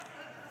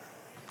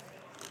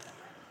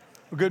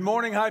Well, good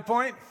morning, High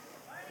Point.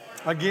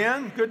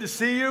 Again, good to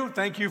see you.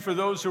 Thank you for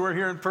those who are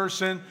here in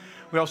person.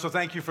 We also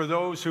thank you for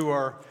those who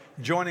are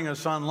joining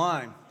us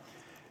online.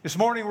 This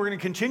morning, we're going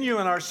to continue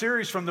in our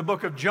series from the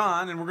book of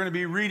John, and we're going to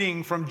be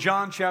reading from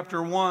John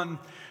chapter 1,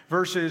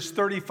 verses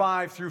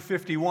 35 through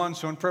 51.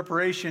 So in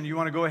preparation, you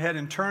want to go ahead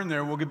and turn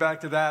there. We'll get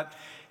back to that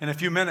in a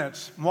few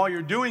minutes. And while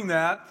you're doing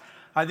that,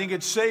 I think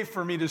it's safe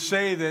for me to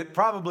say that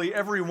probably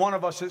every one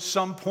of us at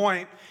some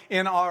point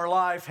in our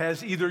life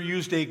has either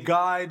used a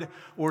guide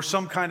or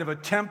some kind of a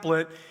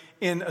template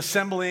in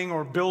assembling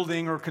or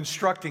building or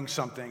constructing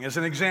something. As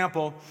an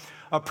example,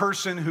 a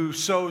person who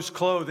sews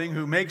clothing,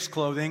 who makes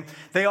clothing,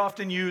 they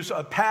often use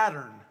a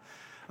pattern.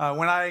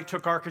 When I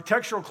took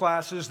architectural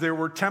classes, there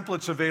were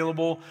templates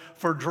available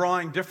for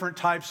drawing different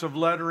types of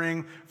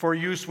lettering for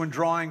use when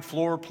drawing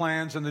floor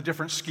plans and the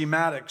different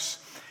schematics.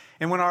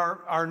 And when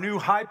our new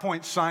High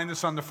Point sign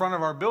that's on the front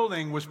of our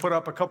building was put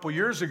up a couple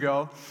years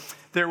ago,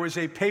 there was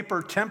a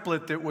paper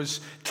template that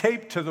was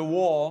taped to the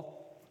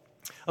wall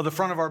of the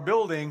front of our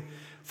building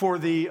for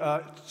the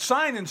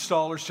sign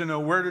installers to know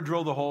where to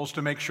drill the holes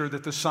to make sure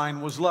that the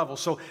sign was level.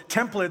 So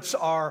templates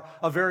are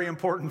a very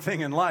important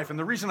thing in life. And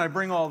the reason I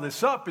bring all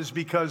this up is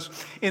because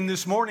in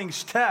this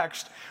morning's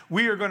text,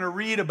 we are going to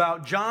read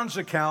about John's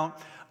account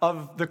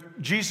of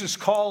Jesus'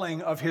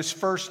 calling of his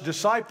first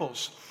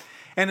disciples.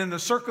 And in the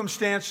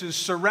circumstances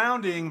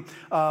surrounding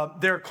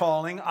their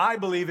calling, I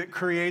believe it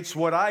creates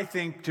what I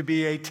think to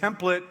be a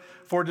template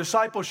for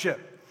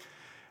discipleship.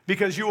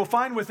 Because you will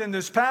find within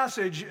this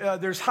passage,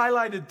 there's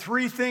highlighted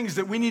three things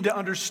that we need to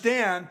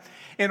understand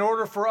in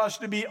order for us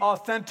to be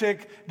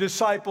authentic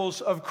disciples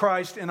of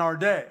Christ in our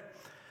day.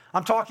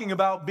 I'm talking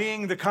about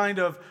being the kind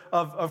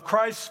of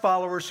Christ's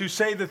followers who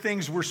say the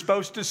things we're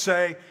supposed to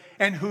say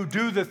and who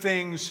do the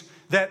things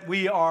that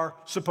we are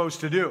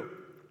supposed to do.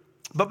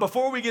 But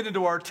before we get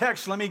into our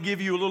text, let me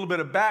give you a little bit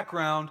of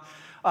background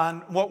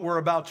on what we're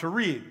about to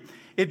read.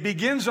 It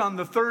begins on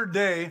the third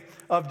day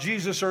of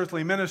Jesus'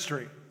 earthly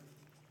ministry.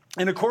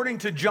 And according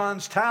to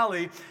John's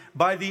tally,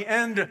 by the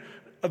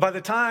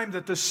time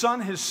that the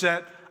sun has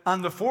set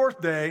on the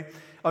fourth day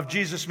of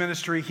Jesus'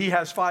 ministry, he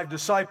has 5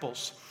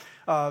 disciples.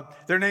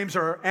 Their names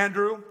are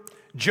Andrew,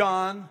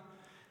 John,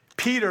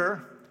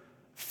 Peter,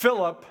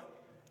 Philip,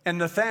 and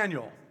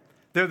Nathaniel.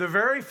 They're the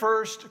very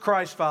first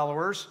Christ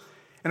followers.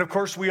 And of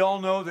course, we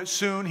all know that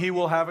soon he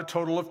will have a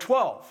total of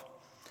 12.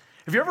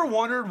 Have you ever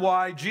wondered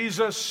why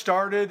Jesus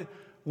started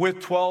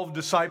with 12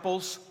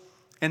 disciples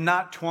and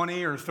not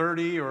 20 or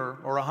 30 or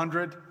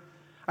 100?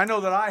 I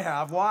know that I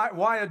have.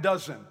 Why a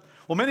dozen?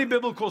 Well, many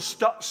biblical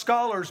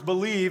scholars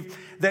believe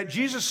that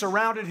Jesus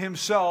surrounded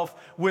himself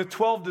with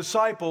 12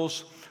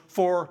 disciples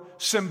for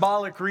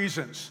symbolic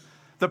reasons.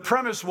 The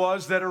premise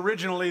was that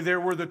originally there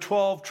were the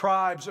 12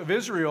 tribes of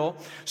Israel,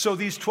 so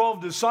these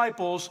 12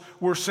 disciples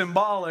were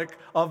symbolic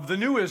of the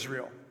new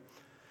Israel.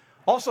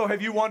 Also,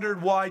 have you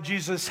wondered why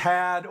Jesus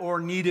had or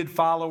needed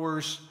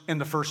followers in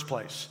the first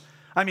place?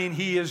 I mean,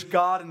 he is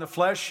God in the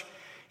flesh.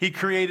 He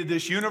created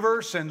this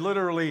universe and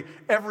literally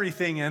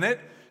everything in it.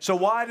 So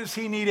why does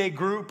he need a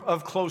group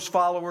of close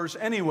followers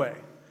anyway?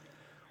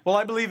 Well,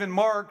 I believe in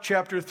Mark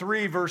chapter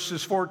 3,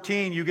 verses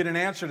 14, you get an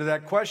answer to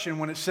that question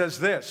when it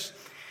says this.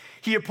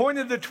 He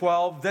appointed the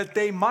 12 that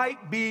they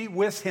might be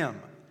with him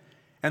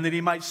and that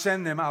he might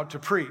send them out to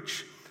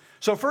preach.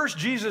 So first,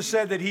 Jesus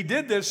said that he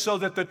did this so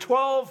that the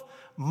 12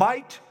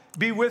 might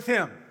be with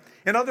him.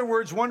 In other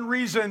words, one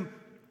reason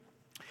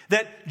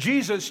that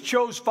Jesus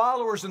chose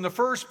followers in the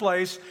first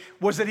place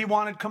was that he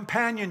wanted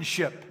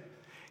companionship.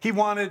 He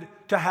wanted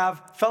to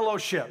have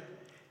fellowship.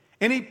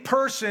 Any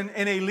person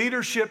in a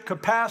leadership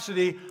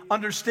capacity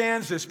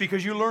understands this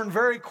because you learn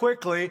very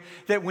quickly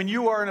that when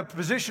you are in a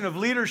position of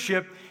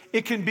leadership,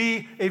 it can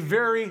be a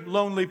very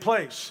lonely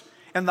place.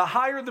 And the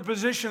higher the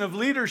position of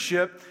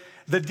leadership,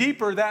 the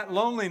deeper that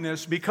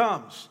loneliness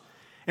becomes.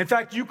 In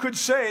fact, you could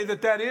say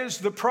that that is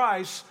the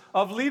price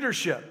of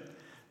leadership.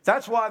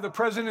 That's why the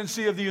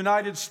presidency of the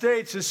United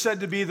States is said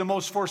to be the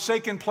most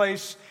forsaken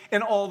place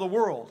in all the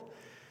world.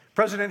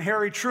 President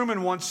Harry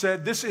Truman once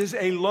said, "This is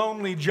a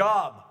lonely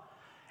job.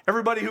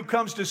 Everybody who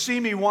comes to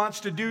see me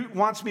wants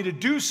me to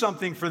do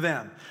something for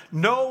them.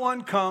 No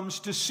one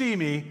comes to see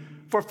me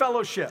for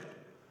fellowship."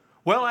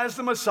 Well, as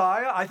the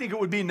Messiah, I think it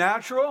would be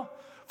natural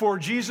for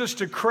Jesus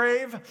to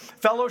crave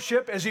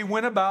fellowship as he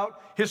went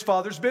about his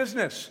Father's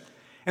business.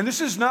 And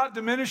this is not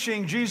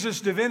diminishing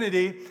Jesus'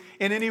 divinity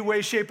in any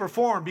way, shape, or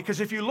form.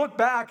 Because if you look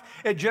back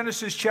at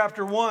Genesis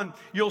chapter 1,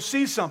 you'll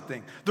see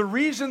something. The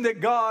reason that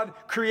God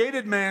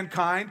created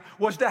mankind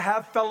was to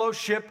have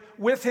fellowship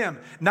with him.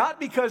 Not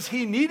because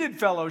he needed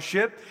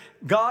fellowship.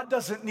 God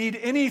doesn't need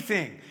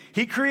anything.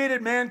 He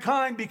created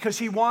mankind because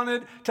he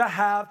wanted to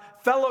have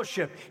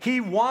fellowship. He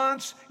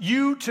wants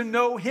you to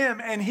know him,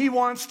 and he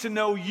wants to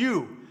know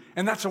you.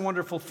 And that's a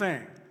wonderful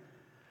thing.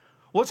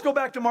 Let's go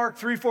back to Mark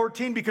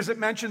 3:14 because it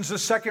mentions the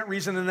second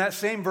reason in that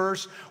same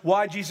verse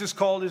why Jesus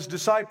called his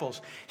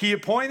disciples. He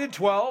appointed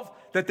 12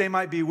 that they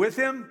might be with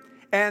him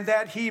and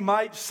that he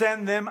might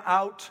send them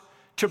out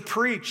to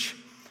preach.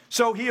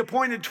 So he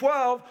appointed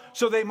 12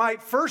 so they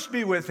might first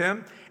be with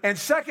him, and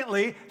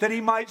secondly, that he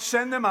might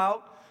send them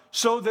out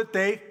so that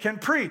they can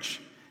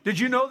preach. Did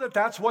you know that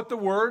that's what the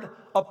word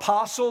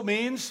apostle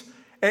means?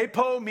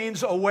 Apo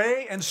means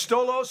away, and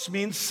stolos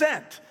means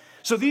sent.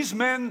 So these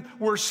men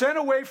were sent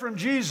away from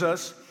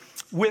Jesus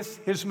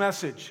with his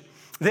message.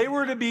 They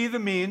were to be the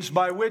means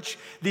by which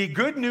the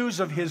good news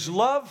of his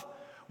love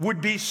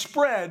would be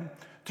spread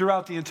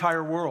throughout the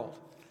entire world.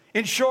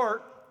 In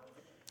short,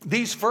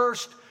 these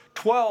first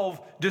 12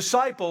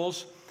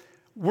 disciples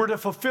were to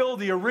fulfill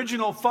the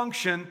original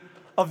function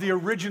of the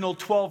original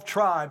 12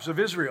 tribes of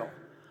Israel.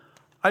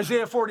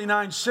 Isaiah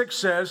 49:6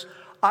 says,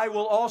 I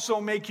will also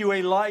make you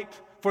a light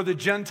for the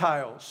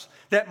Gentiles,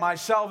 that my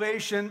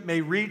salvation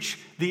may reach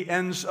the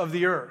ends of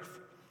the earth.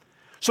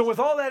 So with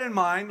all that in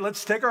mind,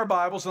 let's take our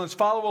Bibles and let's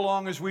follow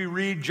along as we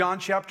read John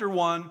chapter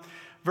 1,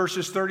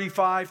 verses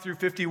 35 through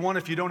 51.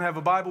 If you don't have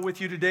a Bible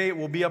with you today, it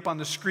will be up on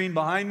the screen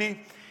behind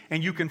me,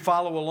 and you can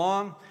follow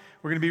along.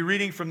 We're going to be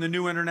reading from the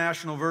New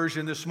International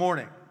Version this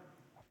morning.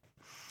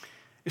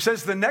 It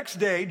says, the next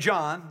day,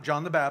 John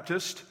the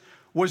Baptist,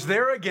 was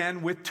there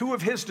again with two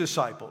of his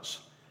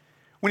disciples.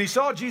 When he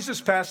saw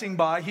Jesus passing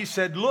by, he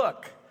said,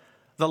 look,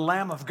 the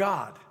Lamb of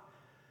God.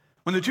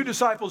 When the two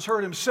disciples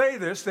heard him say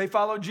this, they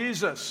followed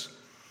Jesus.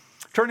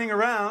 Turning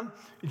around,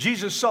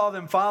 Jesus saw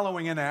them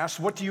following and asked,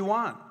 what do you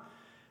want?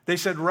 They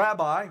said,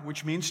 Rabbi,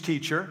 which means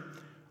teacher,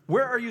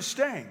 where are you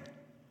staying?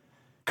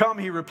 Come,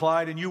 he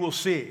replied, and you will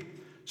see.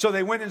 So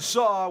they went and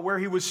saw where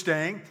he was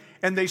staying,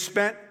 and they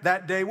spent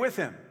that day with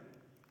him.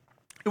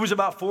 It was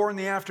about 4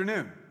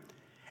 p.m.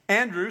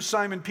 Andrew,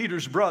 Simon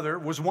Peter's brother,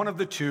 was one of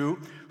the two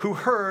who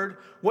heard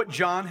what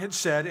John had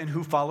said and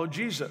who followed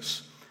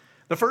Jesus.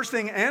 The first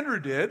thing Andrew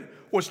did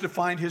was to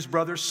find his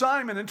brother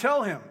Simon and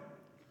tell him,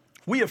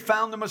 we have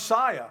found the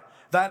Messiah,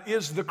 that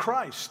is the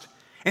Christ.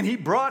 And he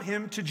brought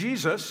him to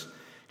Jesus.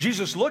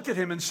 Jesus looked at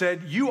him and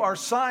said, you are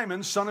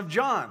Simon, son of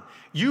John.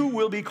 You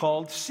will be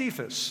called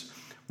Cephas,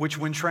 which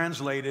when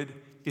translated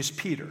is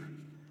Peter.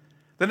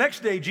 The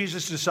next day,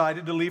 Jesus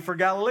decided to leave for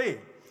Galilee.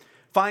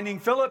 Finding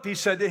Philip, he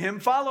said to him,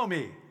 follow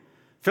me.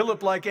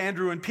 Philip, like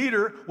Andrew and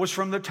Peter, was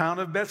from the town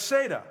of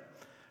Bethsaida.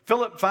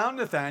 Philip found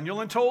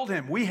Nathanael and told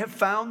him, we have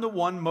found the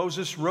one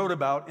Moses wrote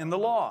about in the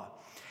law,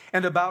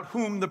 and about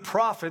whom the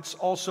prophets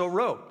also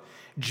wrote,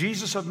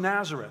 Jesus of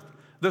Nazareth,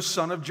 the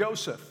son of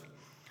Joseph.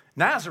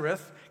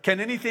 Nazareth, can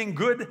anything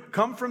good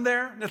come from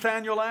there?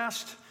 Nathanael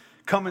asked.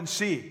 Come and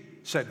see,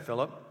 said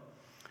Philip.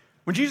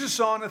 When Jesus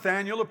saw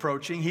Nathanael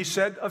approaching, he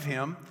said of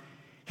him,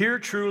 here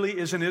truly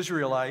is an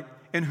Israelite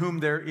in whom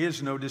there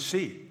is no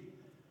deceit.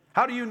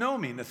 How do you know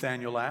me?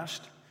 Nathanael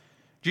asked.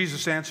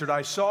 Jesus answered,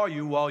 I saw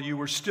you while you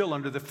were still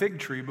under the fig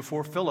tree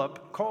before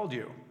Philip called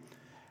you.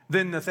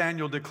 Then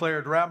Nathanael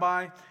declared,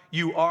 Rabbi,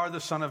 you are the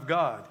Son of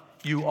God.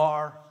 You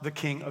are the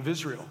King of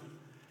Israel.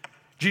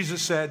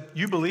 Jesus said,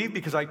 you believe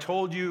because I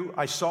told you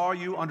I saw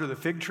you under the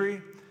fig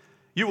tree?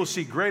 You will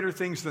see greater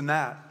things than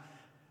that.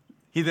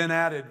 He then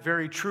added,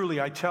 very truly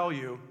I tell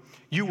you,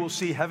 you will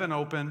see heaven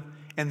open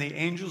and the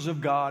angels of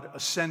God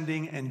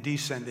ascending and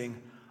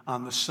descending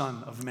on the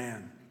Son of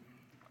Man.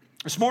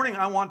 This morning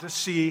I want to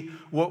see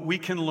what we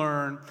can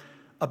learn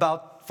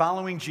about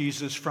following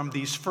Jesus from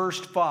these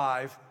first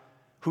 5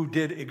 who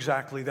did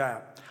exactly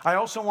that. I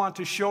also want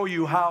to show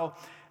you how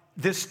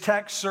this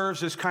text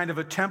serves as kind of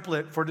a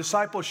template for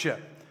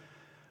discipleship.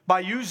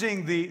 By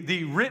using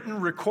the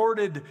written,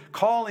 recorded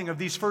calling of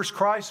these first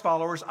Christ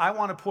followers, I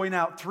want to point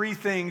out 3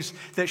 things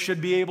that should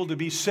be able to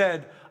be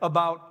said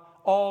about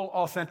all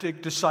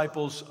authentic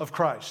disciples of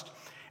Christ.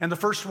 And the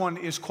first one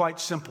is quite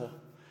simple.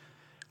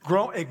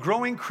 A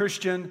growing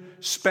Christian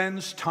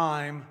spends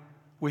time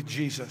with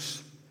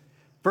Jesus.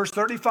 Verse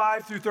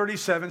 35 through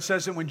 37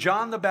 says that when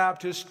John the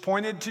Baptist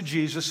pointed to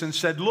Jesus and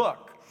said,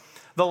 look,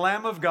 the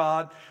Lamb of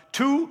God,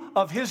 2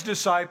 of his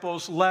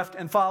disciples left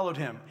and followed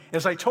him.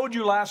 As I told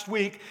you last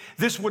week,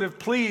 this would have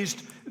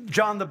pleased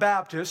John the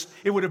Baptist.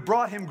 It would have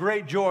brought him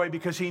great joy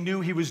because he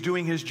knew he was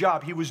doing his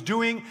job. He was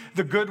doing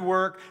the good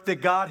work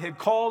that God had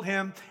called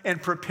him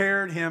and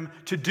prepared him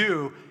to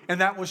do,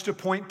 and that was to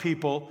point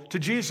people to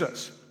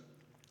Jesus.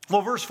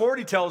 Well, verse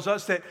 40 tells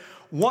us that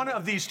one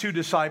of these 2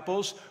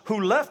 disciples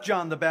who left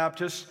John the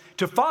Baptist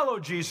to follow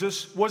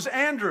Jesus was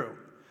Andrew.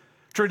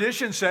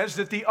 Tradition says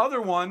that the other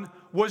one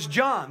was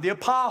John, the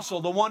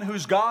apostle, the one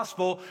whose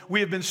gospel we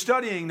have been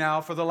studying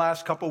now for the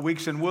last couple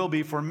weeks and will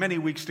be for many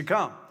weeks to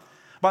come.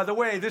 By the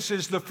way, this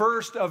is the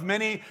first of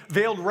many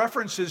veiled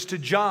references to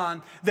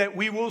John that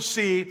we will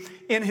see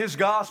in his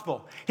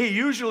gospel. He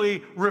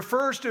usually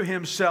refers to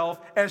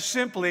himself as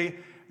simply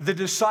the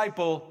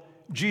disciple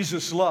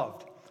Jesus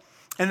loved.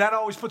 And that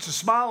always puts a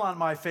smile on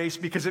my face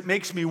because it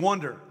makes me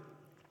wonder,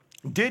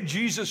 did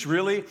Jesus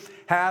really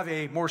have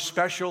a more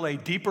special, a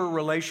deeper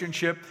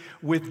relationship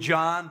with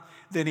John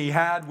than he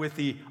had with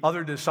the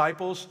other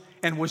disciples?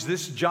 And was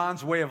this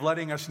John's way of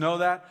letting us know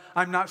that?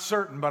 I'm not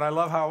certain, but I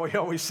love how he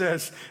always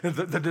says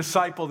the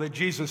disciple that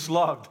Jesus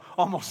loved,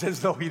 almost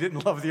as though he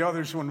didn't love the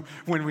others when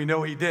we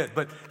know he did.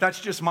 But that's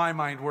just my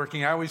mind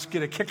working. I always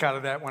get a kick out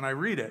of that when I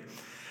read it.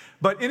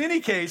 But in any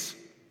case,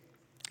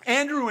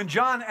 Andrew and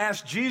John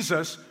asked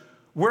Jesus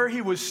where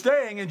he was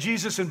staying, and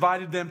Jesus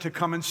invited them to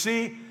come and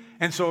see,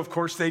 and so of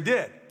course they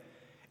did.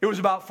 It was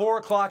about 4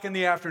 o'clock in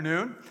the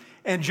afternoon,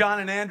 and John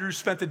and Andrew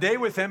spent the day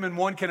with him, and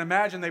one can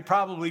imagine they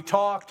probably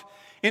talked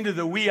into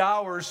the wee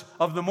hours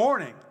of the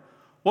morning.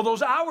 Well,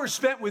 those hours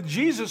spent with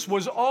Jesus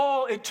was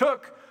all it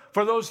took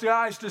for those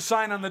guys to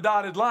sign on the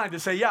dotted line to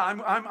say, yeah,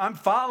 I'm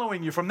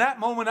following you. From that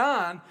moment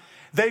on,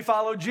 they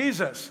followed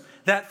Jesus.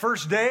 That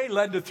first day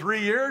led to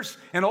 3 years,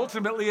 and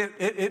ultimately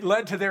it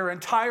led to their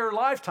entire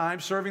lifetime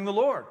serving the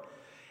Lord.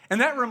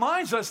 And that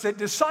reminds us that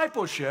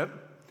discipleship,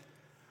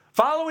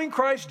 following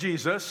Christ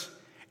Jesus,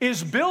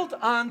 is built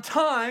on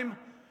time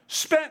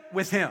spent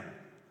with him.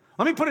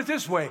 Let me put it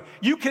this way.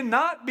 You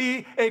cannot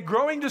be a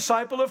growing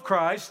disciple of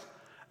Christ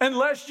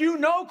unless you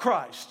know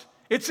Christ.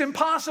 It's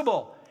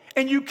impossible.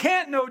 And you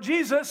can't know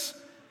Jesus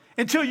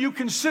until you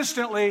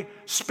consistently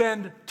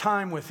spend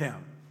time with him.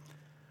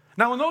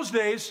 Now, in those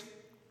days,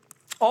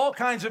 all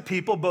kinds of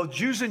people, both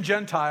Jews and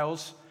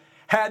Gentiles,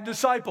 had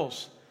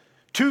disciples.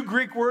 2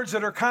 Greek words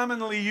that are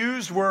commonly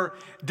used were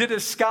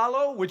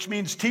didaskalo, which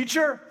means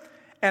teacher,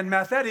 and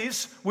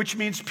mathetes, which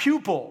means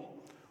pupil,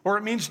 or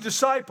it means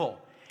disciple.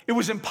 It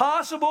was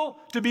impossible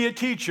to be a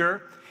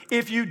teacher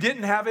if you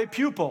didn't have a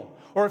pupil,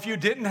 or if you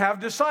didn't have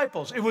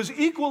disciples. It was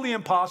equally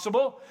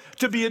impossible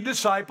to be a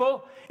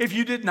disciple if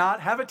you did not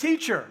have a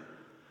teacher.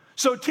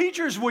 So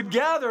teachers would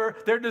gather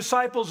their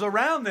disciples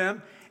around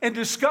them and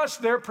discuss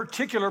their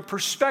particular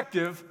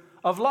perspective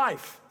of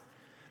life.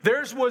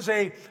 Theirs was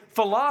a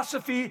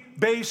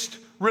philosophy-based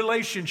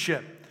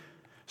relationship.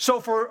 So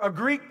for a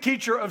Greek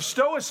teacher of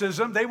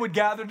Stoicism, they would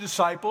gather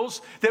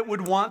disciples that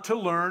would want to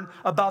learn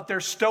about their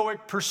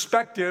Stoic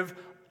perspective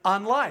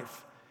on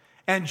life.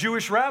 And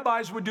Jewish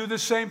rabbis would do the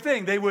same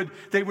thing. They would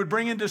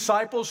bring in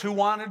disciples who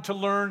wanted to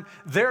learn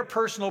their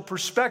personal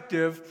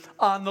perspective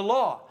on the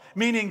law,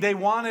 meaning they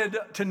wanted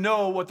to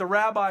know what the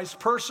rabbi's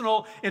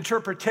personal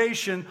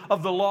interpretation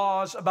of the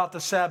laws about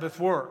the Sabbath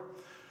were.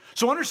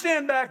 So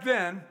understand back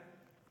then,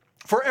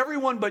 for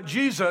everyone but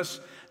Jesus,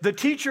 the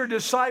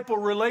teacher-disciple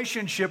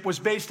relationship was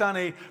based on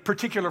a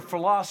particular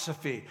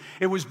philosophy.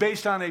 It was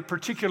based on a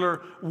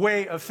particular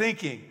way of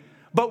thinking.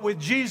 But with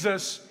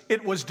Jesus,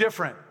 it was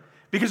different.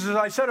 Because as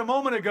I said a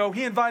moment ago,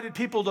 he invited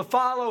people to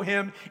follow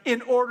him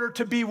in order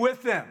to be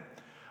with them.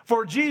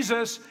 For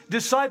Jesus,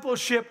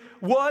 discipleship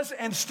was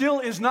and still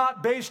is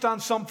not based on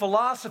some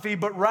philosophy,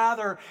 but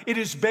rather it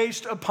is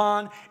based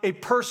upon a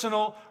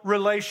personal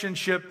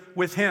relationship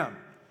with him.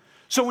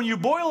 So when you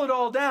boil it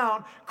all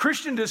down,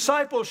 Christian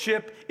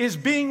discipleship is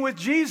being with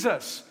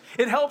Jesus.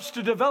 It helps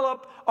to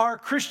develop our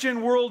Christian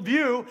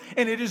worldview,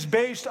 and it is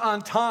based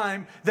on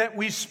time that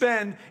we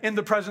spend in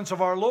the presence of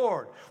our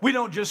Lord. We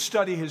don't just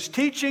study his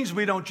teachings.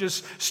 We don't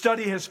just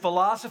study his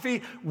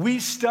philosophy. We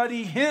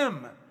study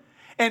him,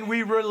 and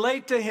we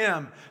relate to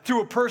him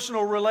through a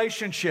personal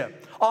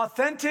relationship.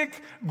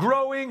 Authentic,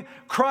 growing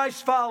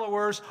Christ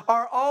followers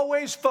are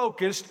always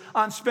focused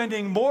on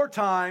spending more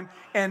time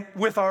and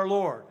with our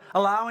Lord,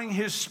 allowing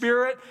his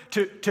Spirit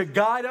to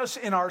guide us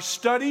in our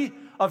study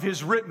of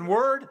his written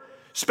word,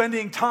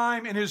 spending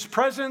time in his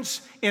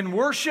presence in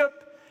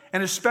worship,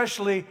 and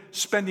especially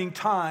spending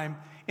time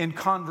in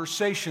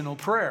conversational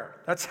prayer.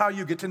 That's how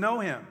you get to know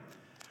him.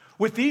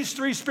 With these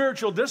 3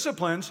 spiritual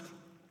disciplines,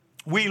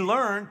 we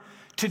learn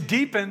to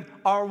deepen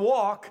our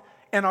walk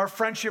and our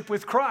friendship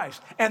with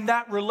Christ. And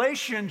that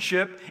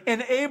relationship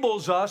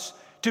enables us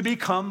to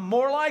become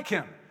more like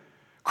him.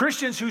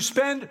 Christians who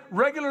spend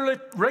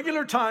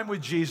regular time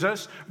with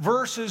Jesus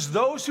versus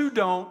those who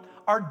don't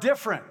are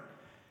different.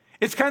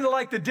 It's kind of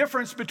like the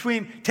difference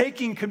between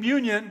taking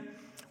communion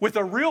with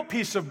a real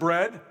piece of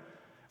bread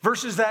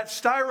versus that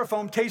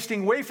styrofoam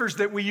tasting wafers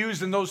that we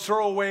use in those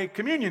throwaway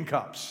communion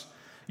cups.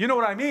 You know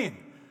what I mean?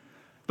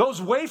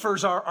 Those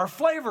wafers are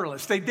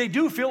flavorless. They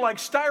do feel like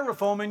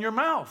styrofoam in your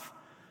mouth.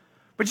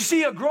 But you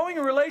see, a growing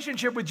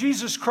relationship with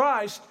Jesus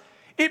Christ,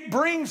 it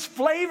brings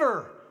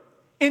flavor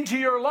into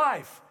your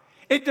life.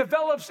 It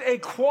develops a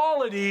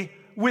quality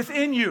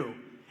within you.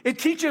 It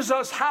teaches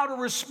us how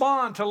to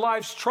respond to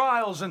life's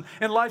trials and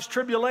life's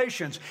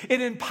tribulations.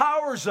 It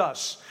empowers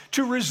us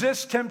to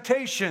resist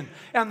temptation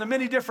on the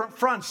many different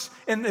fronts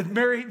and the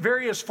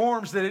various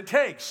forms that it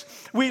takes.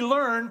 We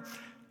learn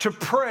to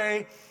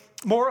pray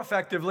more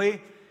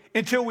effectively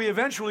until we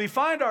eventually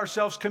find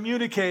ourselves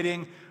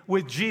communicating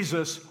with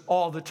Jesus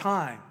all the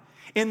time.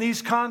 In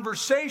these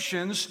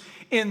conversations,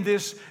 in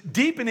this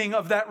deepening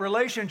of that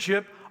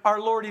relationship, our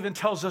Lord even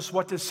tells us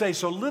what to say.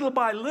 So little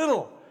by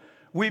little,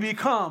 we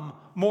become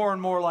more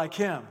and more like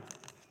him.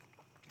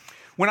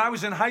 When I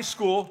was in high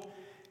school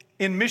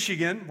in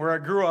Michigan, where I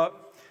grew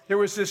up, there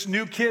was this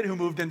new kid who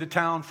moved into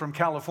town from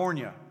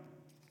California.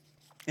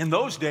 In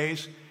those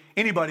days,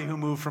 anybody who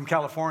moved from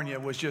California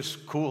was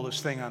just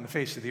coolest thing on the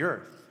face of the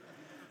earth.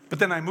 But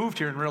then I moved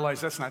here and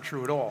realized that's not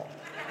true at all.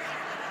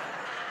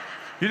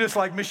 You're just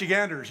like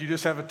Michiganders. You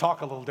just have to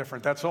talk a little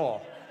different, that's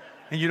all.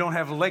 And you don't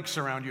have lakes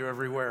around you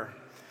everywhere.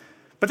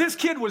 But this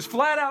kid was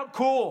flat out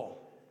cool.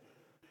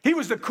 He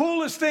was the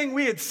coolest thing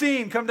we had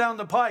seen come down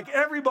the pike.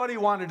 Everybody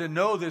wanted to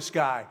know this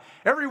guy.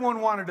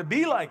 Everyone wanted to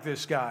be like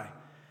this guy.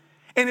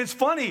 And it's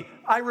funny,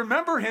 I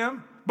remember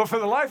him, but for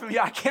the life of me,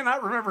 I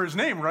cannot remember his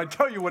name, or I'd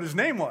tell you what his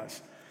name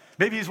was.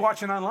 Maybe he's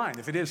watching online.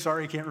 If it is,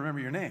 sorry, I can't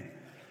remember your name.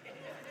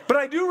 But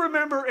I do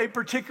remember a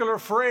particular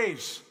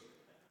phrase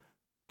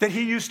that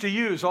he used to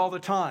use all the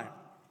time.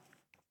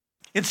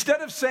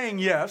 Instead of saying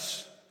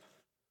yes,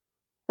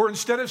 or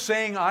instead of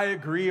saying I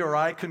agree or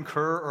I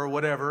concur or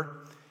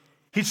whatever,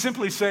 he'd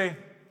simply say,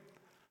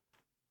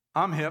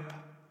 I'm hip.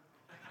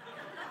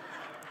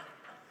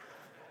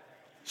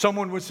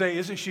 Someone would say,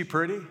 isn't she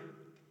pretty?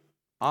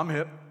 I'm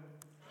hip.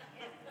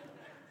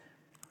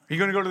 Are you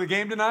going to go to the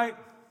game tonight?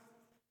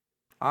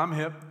 I'm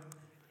hip.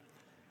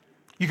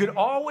 You could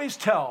always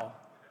tell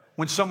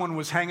when someone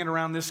was hanging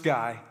around this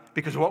guy,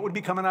 because what would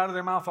be coming out of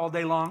their mouth all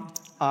day long?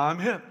 I'm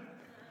hip.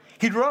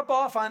 He'd rub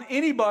off on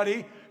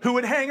anybody who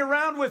would hang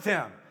around with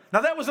him.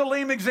 Now, that was a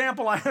lame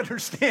example, I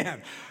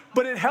understand,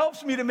 but it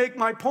helps me to make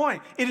my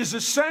point. It is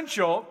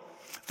essential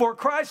for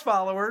Christ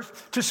followers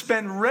to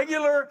spend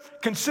regular,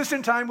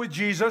 consistent time with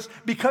Jesus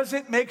because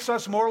it makes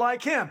us more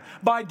like him.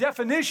 By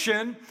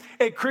definition,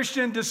 a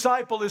Christian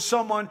disciple is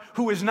someone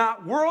who is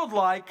not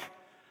world-like,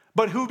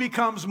 but who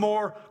becomes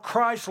more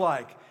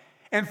Christ-like.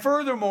 And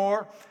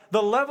furthermore,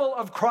 the level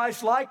of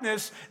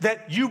Christ-likeness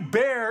that you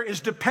bear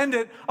is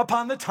dependent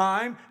upon the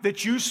time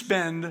that you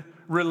spend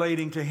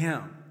relating to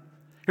him.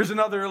 Here's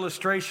another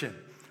illustration.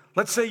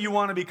 Let's say you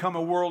want to become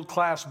a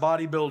world-class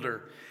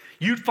bodybuilder.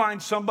 You'd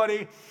find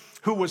somebody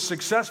who was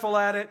successful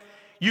at it.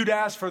 You'd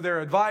ask for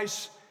their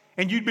advice,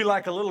 and you'd be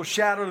like a little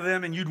shadow to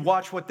them, and you'd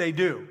watch what they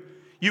do.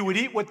 You would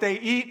eat what they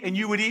eat, and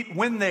you would eat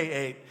when they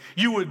ate.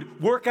 You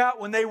would work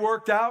out when they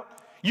worked out.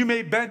 He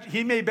may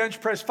bench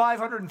press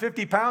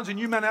 550 pounds, and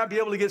you may not be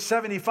able to get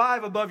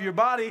 75 above your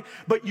body,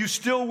 but you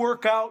still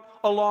work out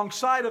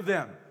alongside of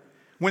them.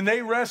 When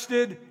they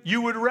rested,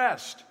 you would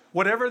rest.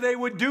 Whatever they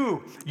would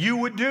do, you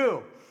would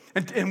do.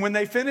 And when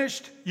they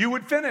finished, you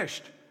would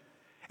finish.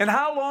 And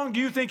how long do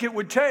you think it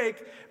would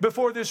take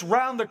before this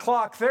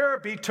round-the-clock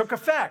therapy took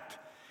effect?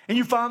 And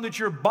you found that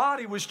your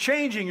body was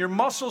changing, your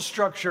muscle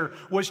structure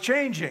was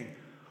changing.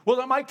 Well,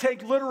 it might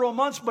take literal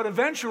months, but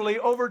eventually,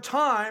 over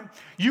time,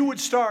 you would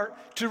start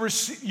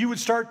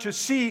to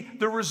see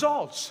the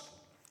results.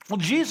 Well,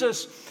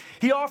 Jesus,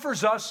 he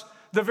offers us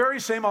the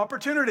very same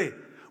opportunity.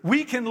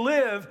 We can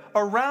live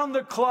around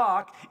the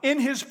clock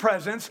in his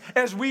presence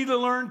as we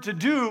learn to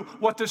do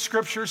what the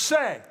scriptures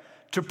say,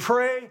 to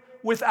pray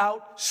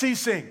without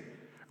ceasing,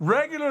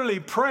 regularly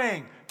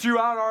praying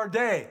throughout our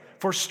day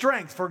for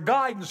strength, for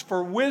guidance,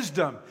 for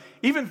wisdom,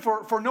 even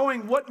for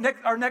knowing what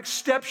our next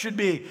step should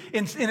be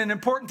in an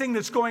important thing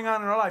that's going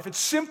on in our life. It's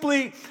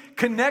simply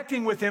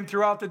connecting with him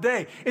throughout the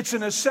day. It's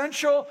an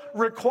essential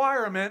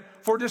requirement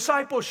for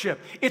discipleship.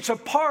 It's a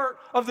part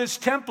of this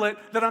template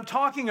that I'm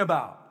talking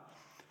about.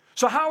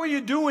 So how are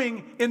you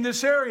doing in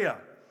this area?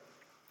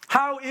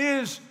 How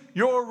is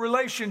your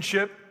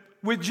relationship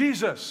with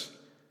Jesus?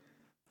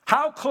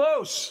 How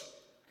close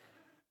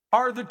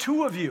are the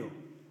two of you?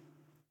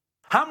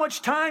 How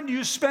much time do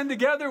you spend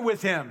together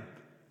with him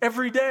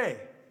every day?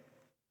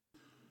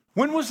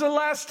 When was the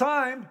last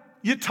time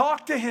you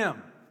talked to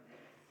him?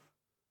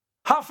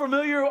 How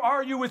familiar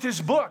are you with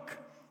his book,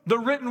 the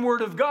written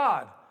word of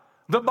God,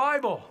 the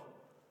Bible?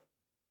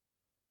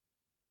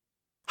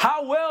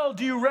 How well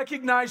do you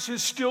recognize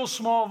his still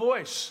small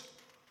voice?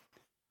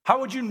 How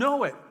would you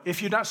know it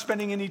if you're not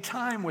spending any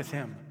time with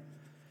him?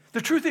 The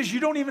truth is, you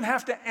don't even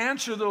have to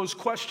answer those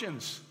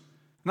questions.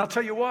 And I'll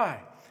tell you why.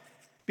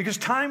 Because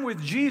time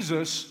with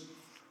Jesus,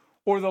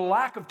 or the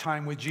lack of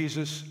time with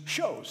Jesus,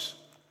 shows.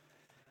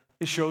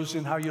 It shows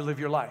in how you live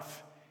your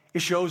life.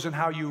 It shows in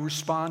how you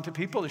respond to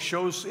people. It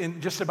shows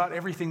in just about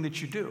everything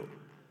that you do.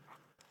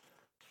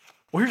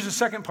 Well, here's the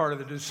second part of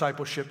the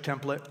discipleship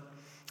template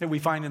that we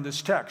find in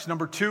this text.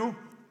 Number 2,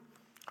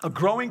 a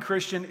growing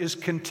Christian is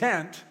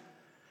content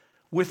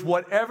with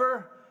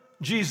whatever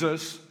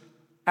Jesus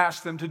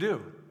asks them to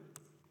do.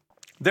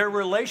 Their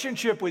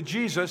relationship with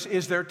Jesus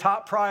is their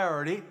top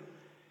priority,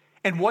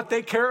 and what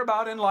they care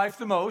about in life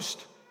the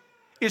most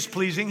is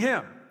pleasing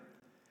him.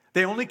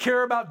 They only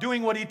care about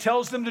doing what he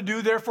tells them to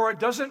do, therefore it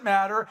doesn't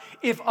matter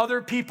if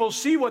other people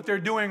see what they're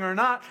doing or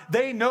not.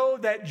 They know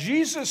that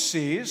Jesus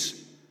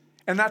sees,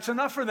 and that's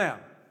enough for them.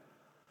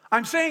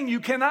 I'm saying you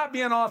cannot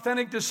be an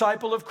authentic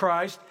disciple of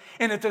Christ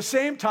and at the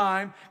same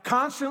time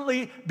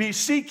constantly be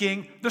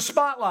seeking the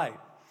spotlight.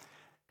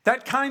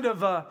 That kind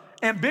of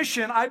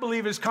ambition, I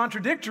believe, is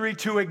contradictory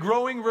to a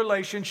growing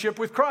relationship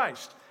with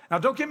Christ. Now,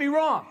 don't get me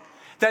wrong.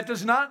 That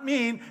does not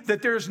mean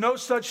that there's no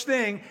such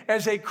thing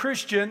as a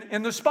Christian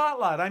in the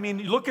spotlight. I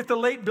mean, look at the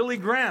late Billy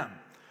Graham.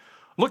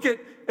 Look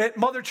at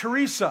Mother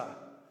Teresa.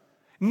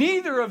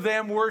 Neither of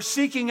them were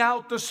seeking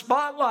out the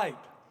spotlight,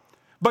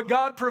 but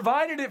God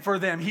provided it for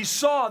them. He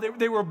saw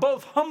they were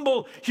both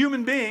humble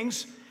human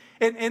beings,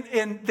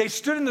 and they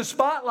stood in the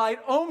spotlight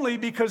only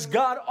because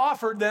God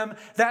offered them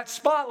that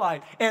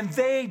spotlight. And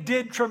they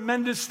did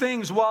tremendous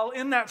things while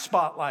in that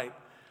spotlight.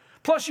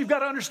 Plus, you've got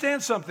to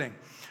understand something.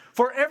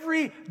 For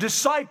every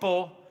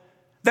disciple,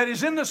 that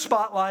is in the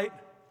spotlight,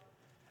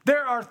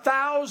 there are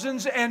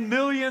thousands and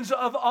millions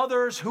of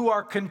others who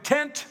are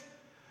content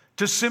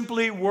to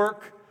simply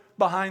work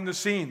behind the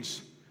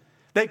scenes.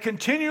 They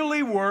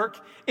continually work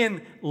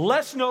in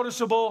less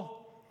noticeable,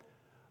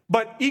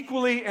 but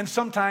equally and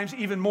sometimes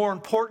even more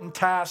important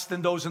tasks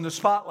than those in the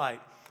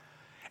spotlight.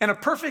 And a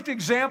perfect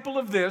example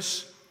of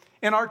this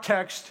in our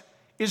text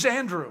is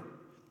Andrew.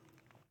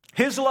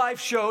 His life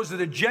shows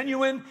that a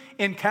genuine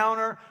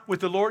encounter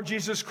with the Lord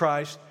Jesus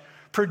Christ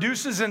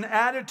produces an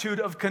attitude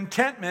of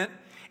contentment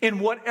in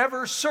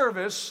whatever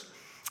service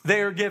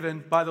they are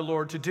given by the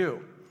Lord to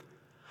do.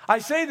 I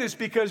say this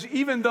because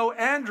even though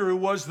Andrew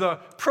was the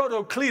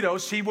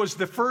protokletos, he was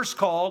the first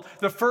called,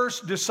 the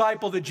first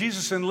disciple that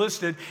Jesus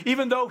enlisted,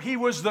 even though he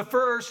was the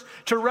first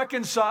to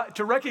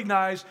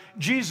recognize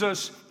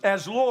Jesus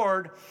as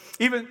Lord,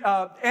 even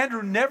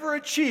Andrew never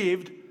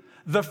achieved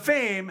the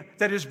fame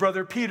that his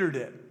brother Peter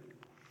did.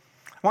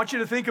 I want you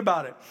to think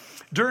about it.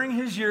 During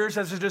his years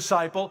as a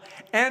disciple,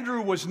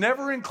 Andrew was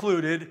never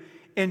included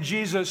in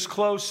Jesus'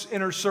 close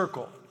inner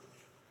circle.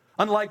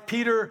 Unlike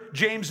Peter,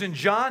 James, and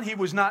John, he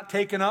was not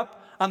taken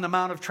up on the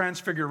Mount of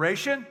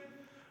Transfiguration,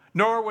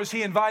 nor was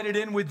he invited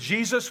in with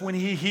Jesus when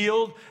he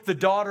healed the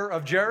daughter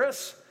of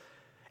Jairus.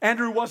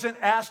 Andrew wasn't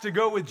asked to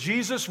go with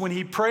Jesus when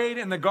he prayed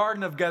in the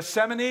Garden of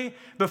Gethsemane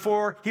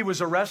before he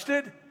was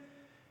arrested.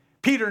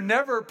 Andrew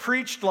never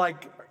preached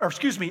like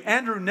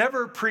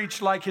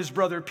his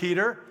brother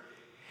Peter.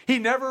 He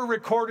never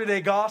recorded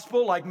a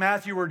gospel like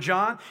Matthew or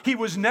John. He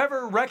was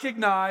never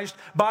recognized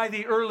by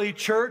the early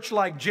church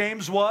like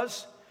James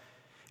was.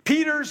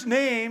 Peter's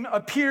name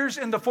appears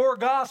in the four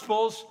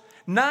Gospels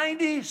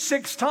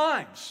 96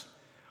 times.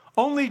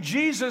 Only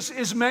Jesus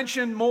is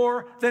mentioned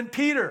more than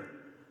Peter.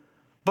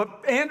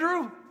 But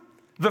Andrew,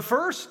 the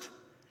first,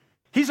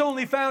 he's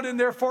only found in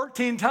there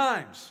 14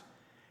 times.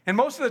 And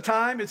most of the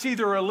time, it's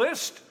either a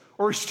list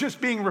or he's just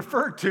being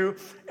referred to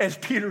as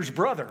Peter's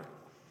brother.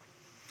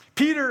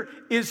 Peter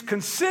is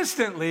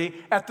consistently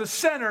at the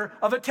center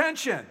of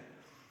attention.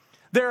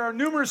 There are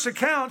numerous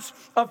accounts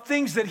of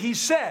things that he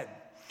said,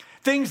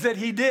 things that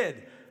he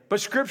did,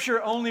 but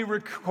Scripture only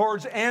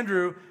records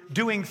Andrew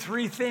doing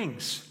three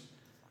things.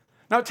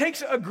 Now, it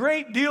takes a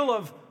great deal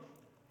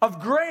of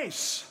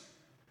grace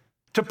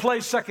to play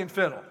second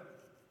fiddle,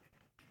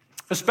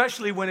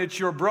 especially when it's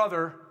your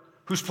brother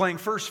who's playing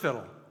first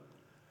fiddle.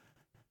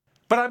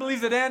 But I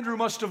believe that Andrew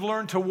must have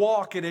learned to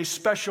walk in a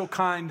special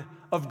kind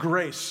of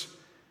grace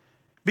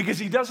because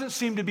he doesn't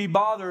seem to be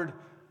bothered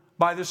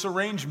by this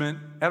arrangement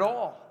at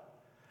all.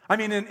 I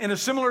mean, in a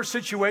similar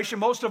situation,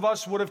 most of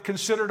us would have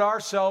considered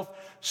ourselves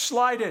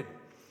slighted.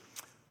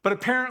 But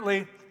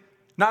apparently,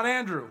 not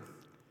Andrew.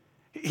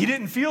 He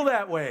didn't feel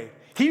that way.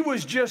 He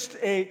was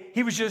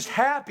just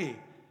happy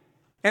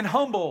and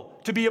humble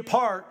to be a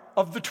part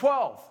of the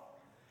 12.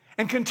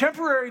 And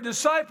contemporary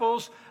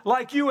disciples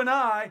like you and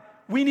I,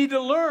 we need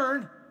to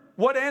learn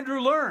what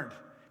Andrew learned.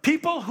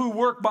 People who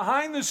work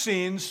behind the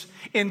scenes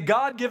in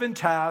God-given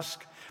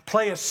tasks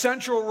play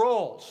essential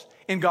roles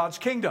in God's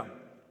kingdom.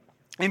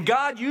 And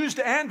God used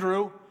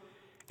Andrew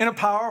in a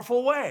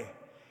powerful way,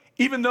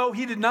 even though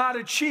he did not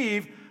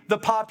achieve the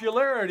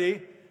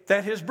popularity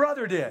that his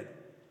brother did.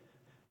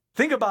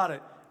 Think about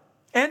it.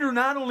 Andrew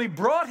not only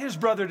brought his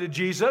brother to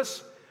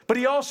Jesus, but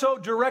he also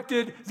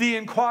directed the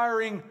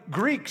inquiring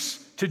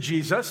Greeks to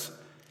Jesus.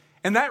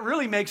 And that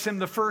really makes him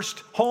the first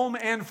home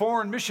and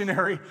foreign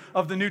missionary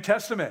of the New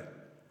Testament.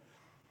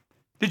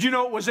 Did you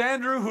know it was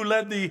Andrew who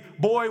led the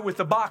boy with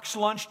the box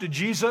lunch to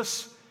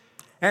Jesus?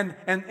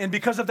 And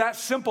because of that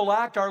simple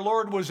act, our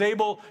Lord was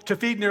able to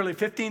feed nearly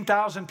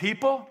 15,000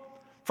 people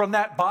from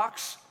that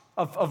box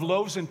of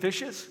loaves and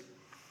fishes.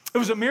 It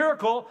was a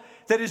miracle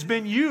that has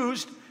been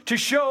used to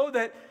show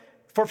that,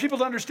 for people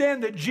to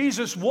understand that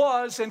Jesus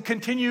was and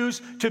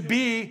continues to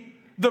be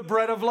the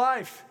bread of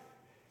life.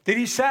 That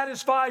he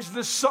satisfies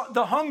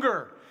the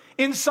hunger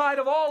inside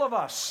of all of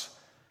us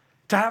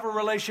to have a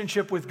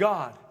relationship with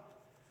God.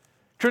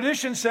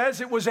 Tradition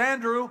says it was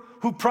Andrew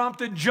who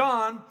prompted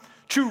John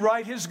to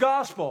write his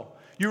gospel.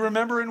 You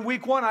remember in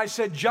week 1, I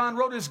said John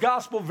wrote his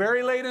gospel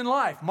very late in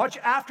life, much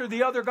after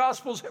the other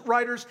gospels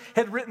writers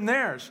had written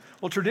theirs.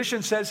 Well,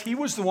 tradition says he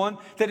was the one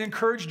that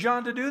encouraged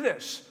John to do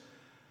this.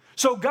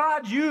 So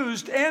God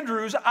used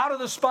Andrew's out of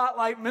the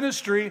spotlight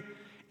ministry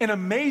in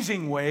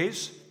amazing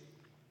ways,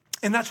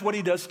 and that's what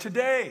he does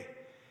today.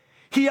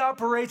 He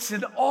operates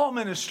in all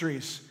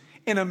ministries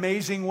in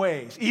amazing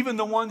ways, even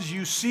the ones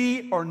you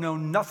see or know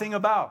nothing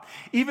about,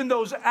 even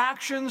those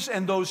actions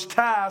and those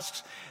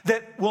tasks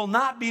that will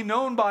not be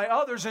known by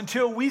others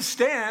until we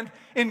stand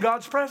in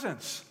God's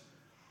presence.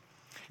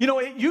 You know,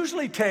 it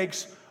usually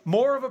takes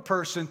more of a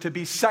person to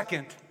be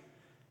second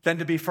than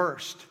to be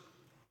first.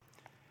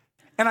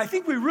 And I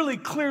think we really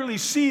clearly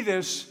see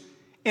this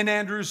in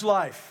Andrew's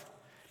life,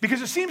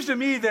 because it seems to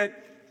me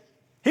that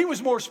he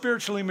was more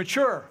spiritually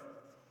mature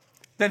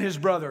than his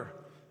brother,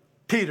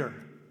 Peter.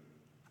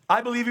 I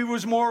believe he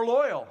was more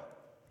loyal.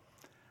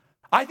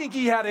 I think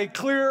he had a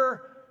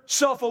clearer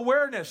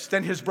self-awareness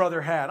than his brother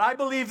had. I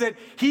believe that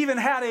he even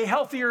had a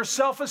healthier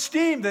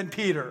self-esteem than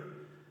Peter.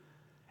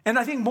 And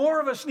I think more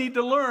of us need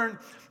to learn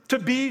to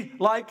be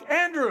like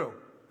Andrew.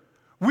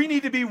 We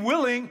need to be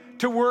willing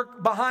to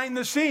work behind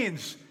the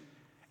scenes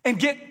and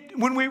get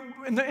when we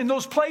in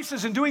those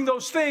places and doing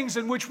those things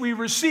in which we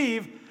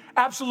receive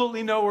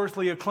absolutely no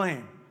earthly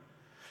acclaim.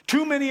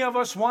 Too many of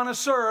us want to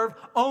serve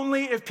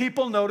only if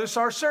people notice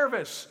our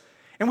service.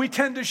 And we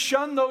tend to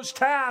shun those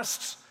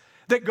tasks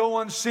that go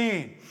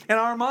unseen. In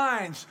our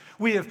minds,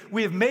 we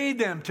have made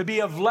them to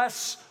be of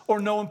less or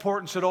no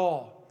importance at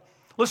all.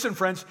 Listen,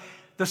 friends,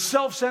 the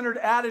self-centered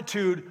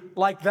attitude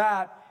like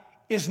that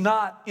is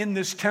not in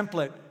this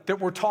template that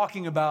we're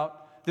talking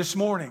about this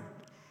morning.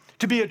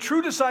 To be a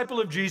true disciple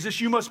of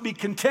Jesus, you must be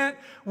content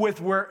with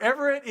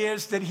wherever it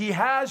is that he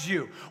has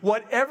you,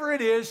 whatever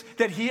it is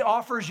that he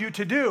offers you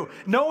to do,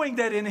 knowing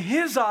that in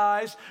his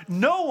eyes,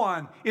 no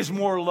one is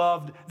more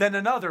loved than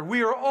another.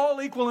 We are all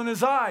equal in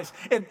his eyes,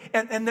 and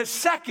that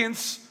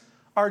seconds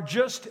are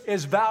just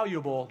as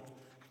valuable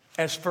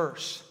as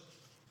firsts.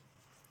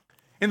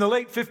 In the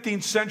late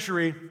 15th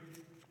century,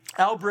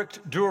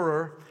 Albrecht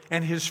Dürer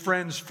and his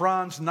friends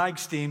Franz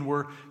Neichstein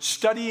were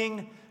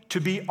studying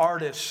to be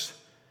artists.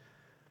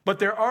 But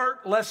their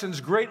art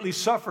lessons greatly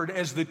suffered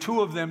as the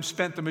two of them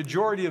spent the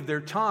majority of their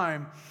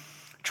time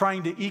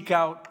trying to eke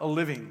out a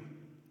living.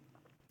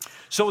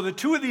 So the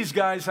two of these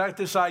guys had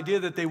this idea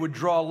that they would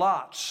draw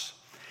lots,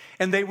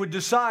 and they would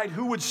decide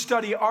who would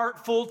study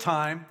art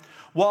full-time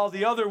while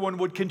the other one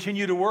would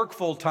continue to work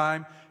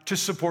full-time to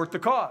support the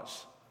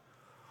cause.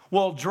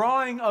 Well,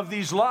 drawing of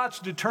these lots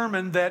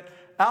determined that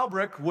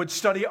Albrecht would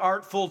study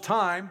art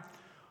full-time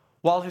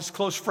while his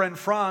close friend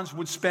Franz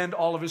would spend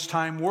all of his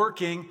time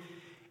working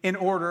in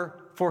order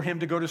for him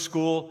to go to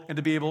school and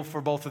to be able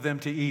for both of them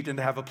to eat and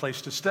to have a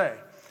place to stay.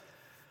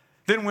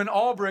 Then when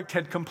Albrecht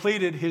had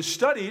completed his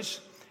studies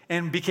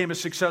and became a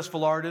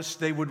successful artist,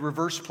 they would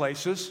reverse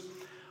places.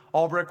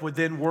 Albrecht would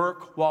then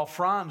work while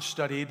Franz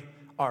studied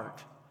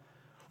art.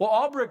 Well,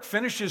 Albrecht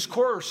finished his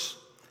course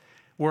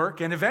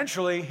work, and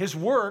eventually his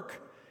work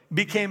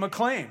became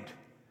acclaimed.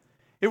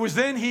 It was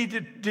then he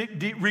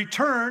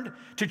returned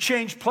to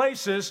change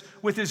places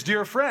with his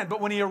dear friend.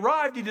 But when he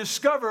arrived, he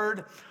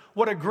discovered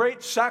what a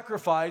great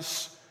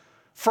sacrifice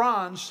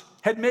Franz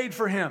had made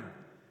for him.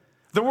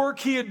 The work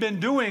he had been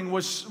doing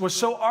was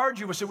so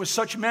arduous, it was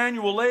such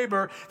manual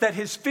labor that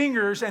his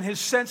fingers and his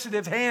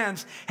sensitive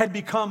hands had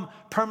become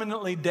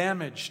permanently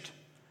damaged,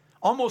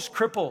 almost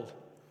crippled.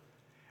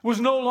 It was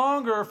no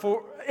longer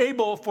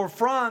able for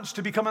Franz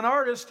to become an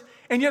artist,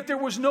 and yet there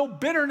was no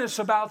bitterness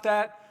about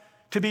that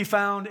to be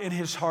found in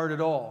his heart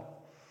at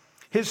all.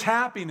 His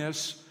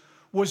happiness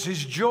was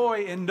his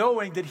joy in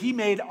knowing that he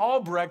made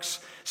Albrecht's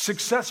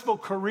successful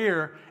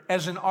career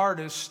as an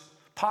artist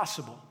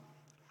possible.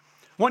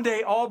 One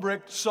day,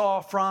 Albrecht saw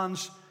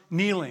Franz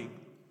kneeling,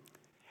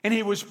 and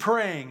he was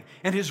praying,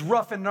 and his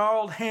rough and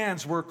gnarled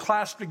hands were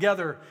clasped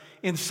together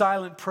in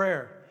silent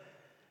prayer.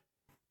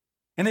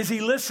 And as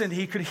he listened,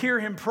 he could hear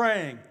him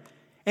praying,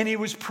 and he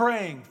was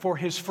praying for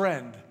his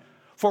friend,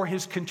 for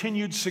his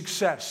continued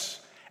success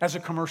as a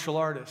commercial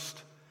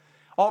artist.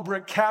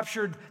 Albrecht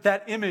captured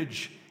that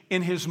image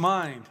in his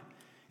mind,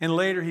 and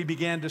later he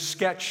began to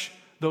sketch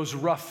those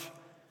rough,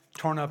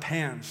 torn-up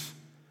hands.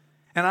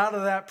 And out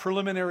of that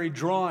preliminary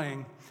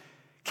drawing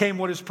came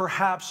what is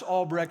perhaps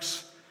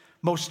Albrecht's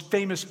most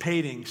famous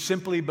painting,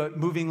 simply but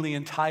movingly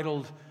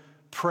entitled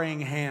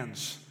Praying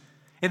Hands.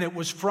 And it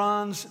was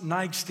Franz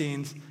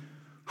Neichstein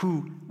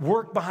who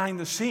worked behind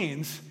the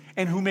scenes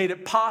and who made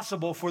it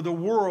possible for the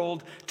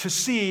world to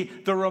see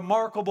the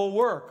remarkable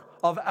work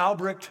of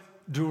Albrecht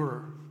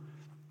Dürer.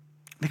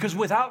 Because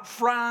without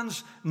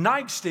Franz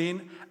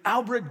Neichstein,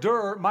 Albrecht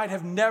Dürer might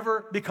have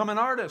never become an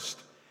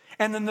artist.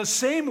 And in the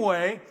same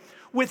way,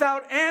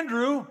 without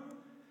Andrew,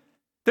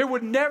 there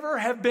would never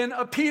have been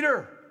a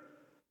Peter.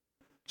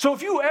 So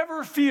if you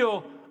ever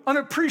feel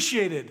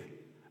unappreciated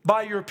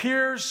by your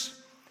peers,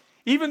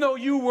 even though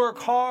you work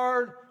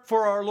hard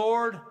for our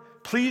Lord,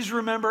 please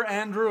remember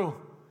Andrew.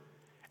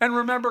 And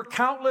remember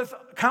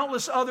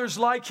countless others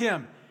like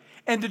him.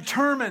 And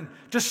determine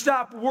to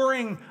stop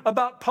worrying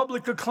about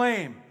public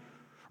acclaim.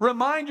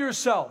 Remind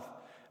yourself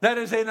that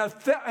as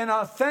an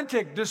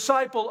authentic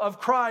disciple of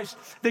Christ,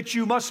 that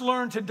you must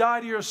learn to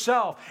die to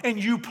yourself,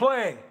 and you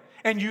play,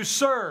 and you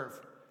serve,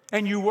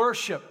 and you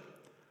worship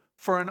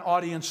for an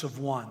audience of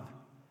one.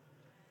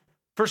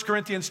 1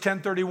 Corinthians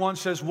 10:31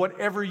 says,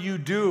 whatever you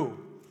do,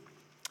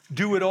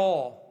 do it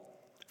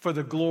all for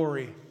the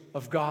glory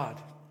of God.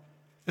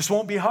 This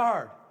won't be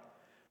hard.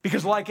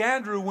 Because like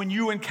Andrew, when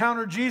you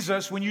encounter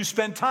Jesus, when you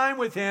spend time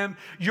with him,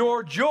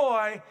 your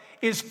joy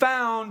is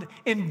found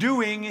in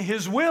doing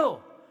his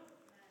will,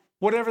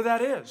 whatever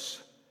that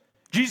is.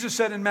 Jesus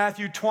said in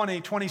Matthew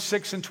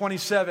 20:26 and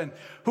 27,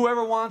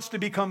 whoever wants to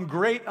become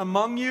great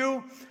among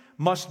you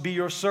must be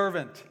your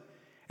servant,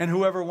 and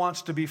whoever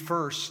wants to be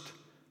first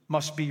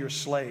must be your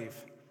slave.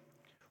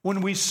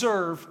 When we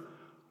serve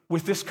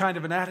with this kind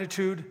of an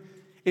attitude,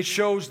 it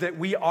shows that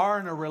we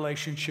are in a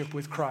relationship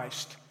with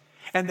Christ,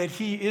 and that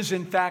he is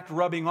in fact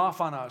rubbing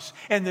off on us,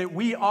 and that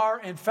we are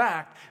in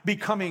fact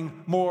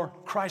becoming more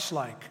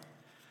Christ-like.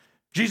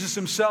 Jesus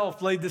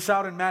himself laid this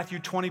out in Matthew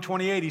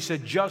 20:28. He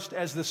said, just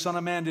as the Son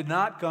of Man did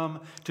not come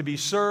to be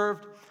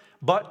served,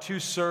 but to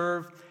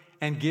serve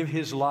and give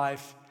his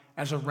life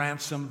as a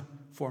ransom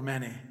for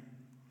many.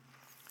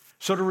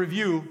 So to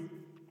review,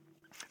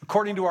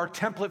 according to our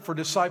template for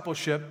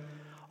discipleship,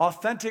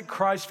 authentic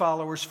Christ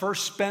followers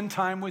first spend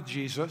time with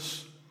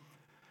Jesus.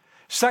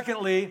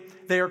 Secondly,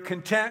 they are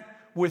content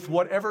with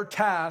whatever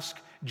task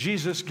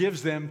Jesus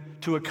gives them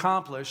to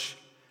accomplish.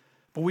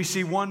 But we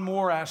see one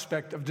more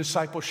aspect of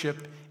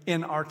discipleship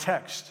in our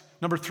text.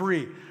 Number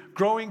 3,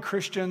 growing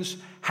Christians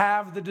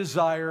have the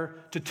desire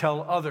to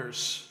tell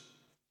others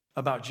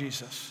about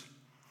Jesus.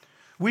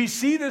 We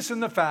see this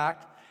in the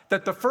fact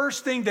that the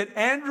first thing that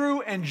Andrew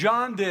and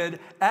John did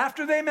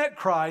after they met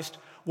Christ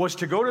was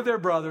to go to their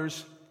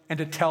brothers and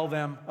to tell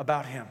them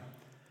about him.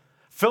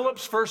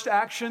 Philip's first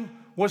action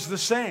was the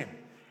same.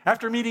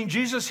 After meeting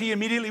Jesus, he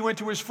immediately went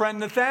to his friend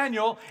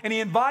Nathanael and he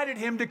invited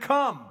him to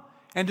come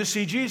and to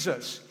see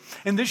Jesus.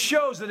 And this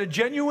shows that a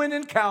genuine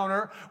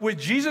encounter with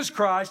Jesus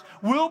Christ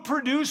will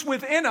produce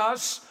within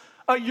us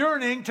a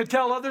yearning to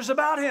tell others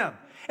about him.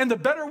 And the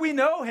better we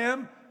know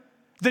him,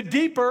 the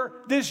deeper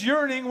this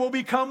yearning will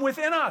become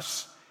within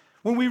us.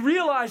 When we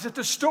realize that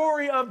the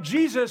story of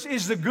Jesus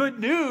is the good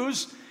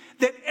news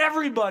that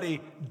everybody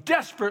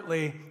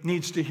desperately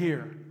needs to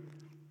hear.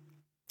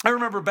 I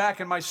remember back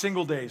in my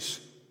single days,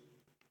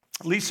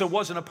 Lisa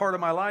wasn't a part of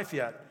my life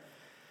yet.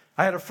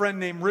 I had a friend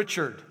named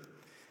Richard.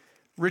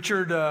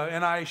 Richard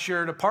and I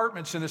shared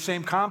apartments in the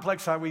same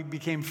complex. How we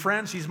became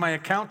friends. He's my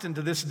accountant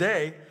to this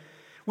day.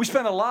 We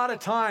spent a lot of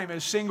time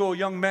as single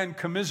young men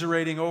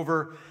commiserating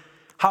over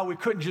how we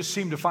couldn't just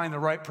seem to find the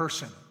right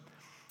person.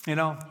 You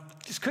know,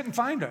 just couldn't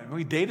find him.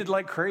 We dated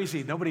like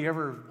crazy. Nobody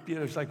ever, it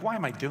was like, why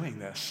am I doing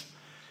this?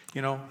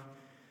 You know?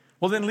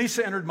 Well, then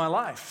Lisa entered my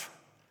life.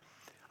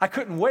 I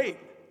couldn't wait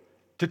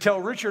to tell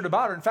Richard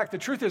about her. In fact, the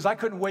truth is I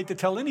couldn't wait to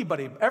tell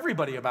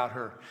everybody about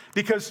her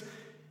because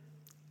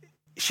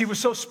she was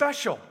so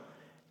special.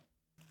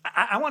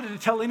 I wanted to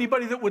tell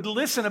anybody that would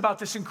listen about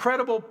this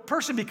incredible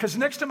person because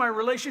next to my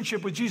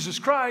relationship with Jesus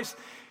Christ,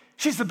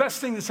 she's the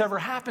best thing that's ever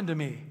happened to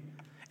me.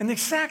 And the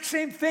exact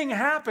same thing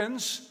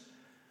happens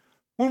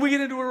when we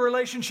get into a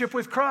relationship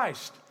with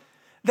Christ.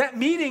 That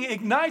meeting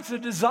ignites a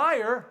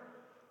desire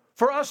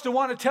for us to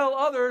want to tell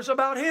others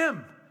about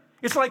him.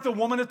 It's like the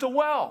woman at the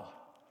well.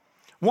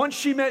 Once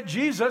she met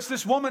Jesus,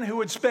 this woman who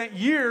had spent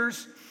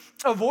years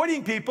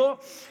avoiding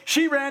people,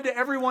 she ran to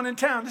everyone in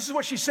town. This is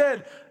what she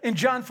said in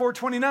John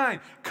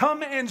 4:29.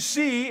 Come and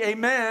see a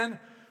man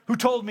who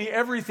told me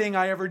everything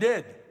I ever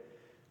did.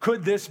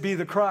 Could this be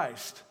the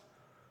Christ?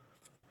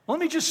 Let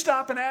me just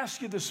stop and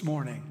ask you this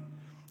morning.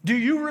 Do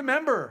you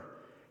remember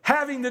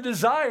having the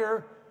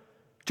desire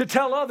to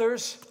tell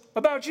others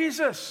about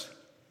Jesus?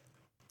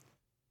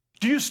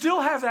 Do you still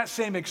have that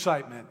same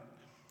excitement?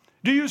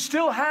 Do you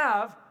still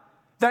have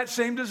that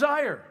same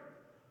desire?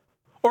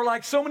 Or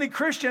like so many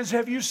Christians,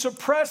 have you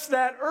suppressed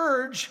that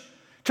urge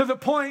to the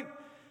point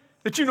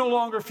that you no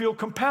longer feel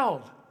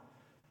compelled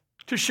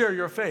to share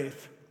your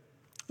faith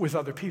with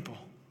other people?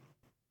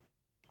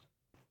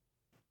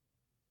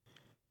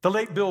 The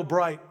late Bill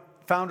Blythe,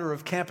 founder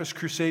of Campus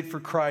Crusade for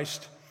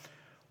Christ,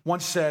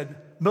 once said,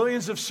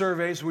 millions of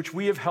surveys which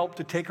we have helped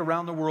to take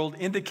around the world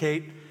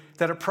indicate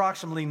that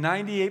approximately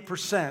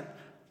 98%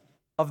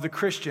 of the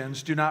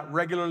Christians do not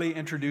regularly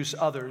introduce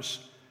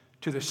others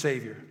to the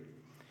Savior.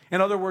 In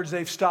other words,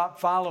 they've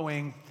stopped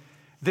following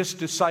this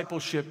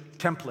discipleship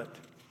template.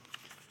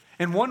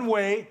 And one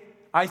way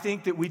I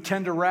think that we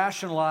tend to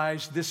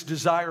rationalize this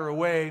desire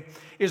away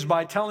is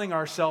by telling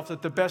ourselves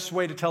that the best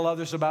way to tell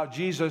others about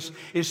Jesus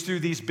is through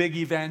these big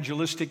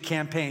evangelistic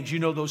campaigns. You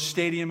know, those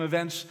stadium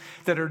events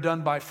that are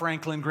done by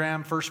Franklin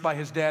Graham, first by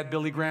his dad,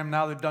 Billy Graham,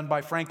 now they're done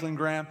by Franklin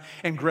Graham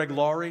and Greg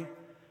Laurie.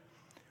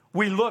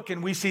 We look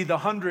and we see the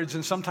hundreds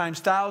and sometimes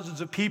thousands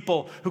of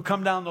people who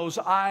come down those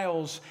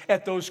aisles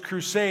at those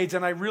crusades.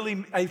 And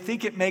I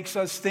think it makes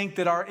us think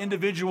that our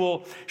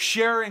individual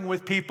sharing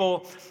with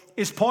people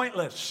is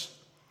pointless.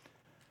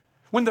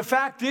 When the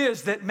fact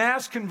is that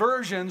mass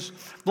conversions,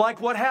 like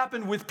what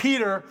happened with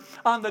Peter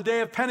on the day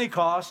of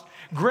Pentecost,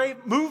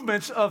 great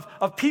movements of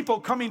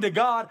people coming to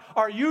God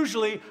are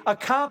usually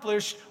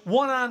accomplished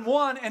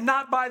one-on-one and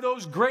not by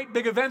those great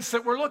big events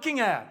that we're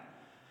looking at.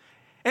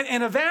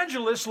 And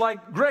evangelists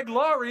like Greg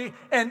Laurie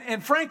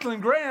and Franklin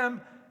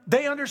Graham,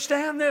 they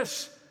understand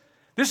this.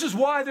 This is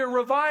why their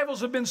revivals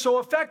have been so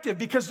effective,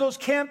 because those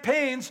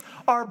campaigns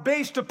are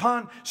based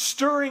upon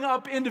stirring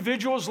up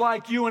individuals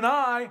like you and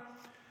I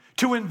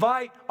to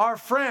invite our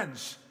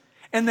friends.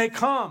 And they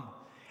come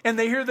and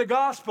they hear the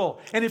gospel.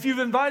 And if you've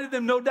invited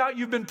them, no doubt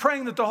you've been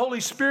praying that the Holy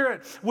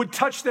Spirit would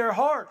touch their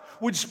heart,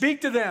 would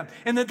speak to them,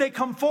 and that they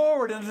come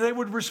forward and that they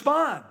would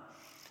respond.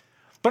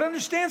 But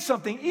understand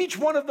something, each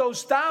one of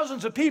those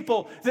thousands of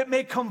people that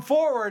may come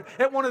forward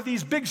at one of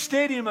these big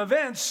stadium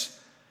events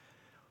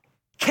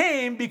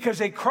came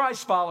because a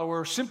Christ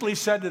follower simply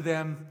said to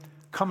them,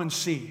 come and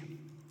see.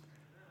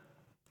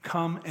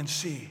 Come and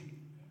see.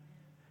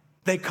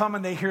 They come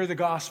and they hear the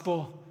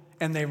gospel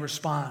and they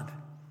respond.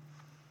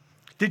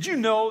 Did you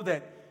know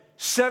that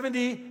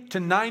 70 to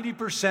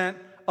 90%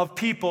 of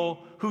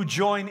people who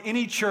join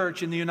any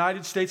church in the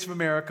United States of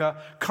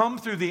America come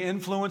through the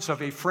influence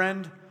of a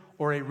friend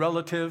or a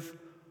relative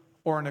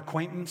or an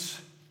acquaintance,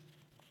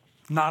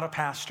 not a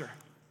pastor.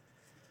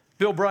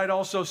 Bill Bright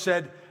also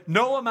said,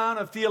 no amount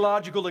of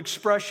theological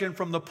expression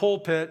from the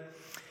pulpit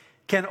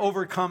can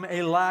overcome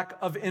a lack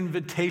of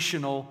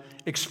invitational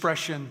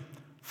expression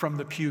from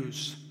the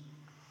pews.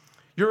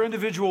 Your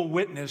individual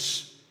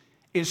witness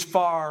is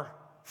far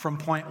from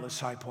pointless,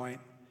 High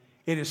Point.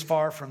 It is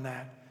far from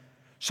that.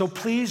 So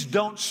please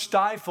don't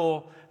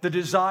stifle the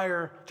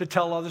desire to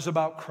tell others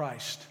about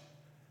Christ.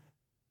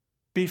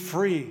 Be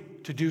free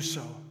to do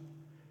so.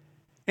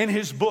 In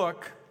his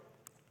book,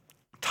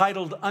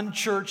 titled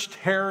Unchurched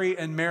Harry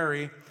and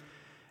Mary,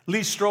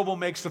 Lee Strobel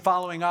makes the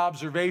following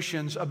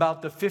observations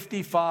about the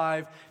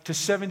 55 to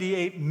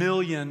 78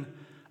 million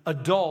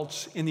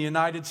adults in the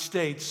United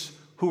States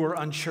who are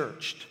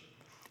unchurched.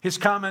 His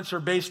comments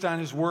are based on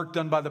his work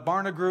done by the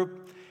Barna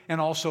Group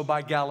and also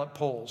by Gallup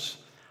polls.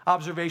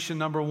 Observation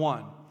number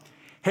 1,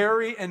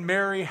 Harry and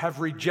Mary have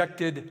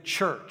rejected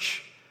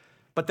church,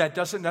 but that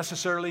doesn't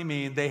necessarily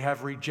mean they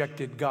have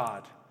rejected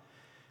God,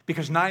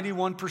 because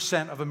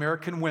 91% of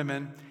American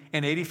women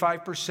and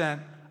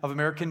 85% of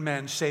American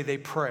men say they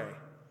pray.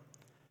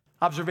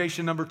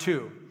 Observation number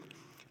 2,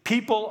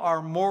 people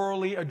are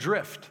morally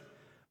adrift,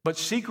 but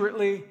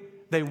secretly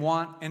they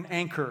want an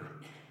anchor.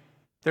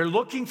 They're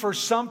looking for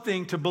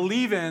something to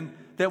believe in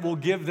that will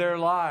give their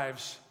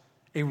lives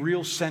a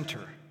real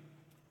center.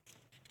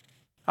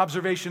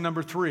 Observation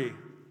number 3,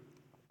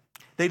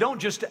 they don't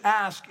just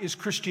ask, is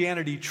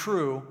Christianity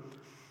true?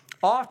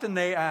 Often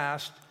they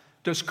ask,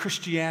 does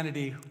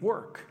Christianity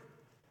work?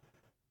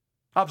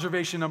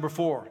 Observation number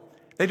 4,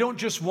 they don't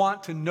just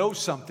want to know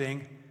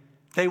something,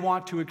 they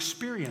want to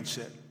experience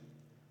it.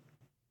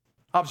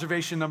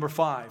 Observation number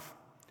 5,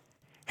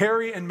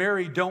 Harry and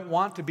Mary don't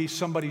want to be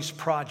somebody's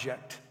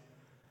project,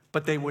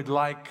 but they would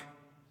like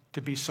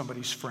to be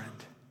somebody's friend.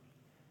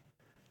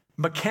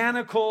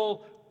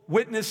 Mechanical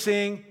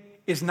witnessing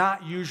is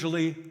not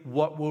usually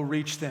what will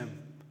reach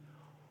them.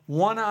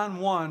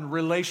 One-on-one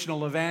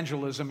relational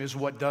evangelism is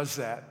what does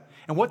that.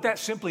 And what that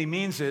simply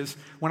means is,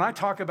 when I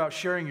talk about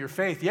sharing your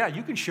faith, yeah,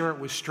 you can share it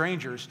with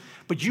strangers,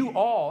 but you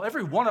all,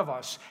 every one of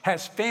us,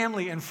 has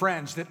family and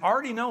friends that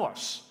already know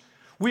us.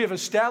 We have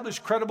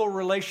established credible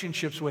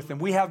relationships with them.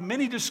 We have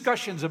many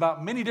discussions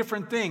about many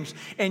different things,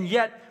 and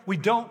yet we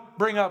don't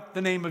bring up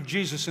the name of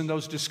Jesus in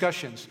those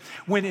discussions.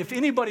 When if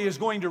anybody is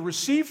going to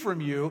receive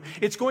from you,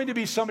 it's going to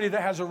be somebody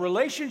that has a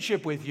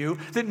relationship with you,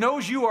 that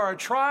knows you are a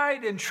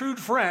tried and true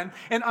friend,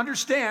 and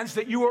understands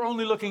that you are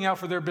only looking out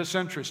for their best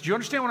interest. Do you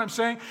understand what I'm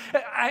saying?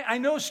 I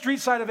know street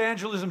side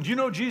evangelism. Do you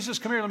know Jesus?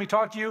 Come here, let me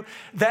talk to you.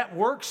 That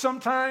works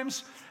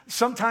sometimes.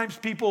 Sometimes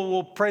people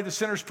will pray the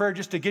sinner's prayer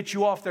just to get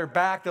you off their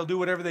back. They'll do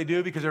whatever they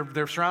do because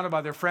they're surrounded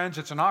by their friends.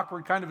 It's an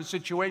awkward kind of a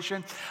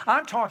situation.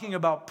 I'm talking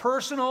about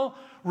personal,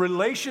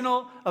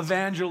 relational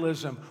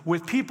evangelism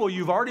with people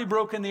you've already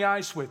broken the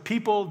ice with,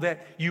 people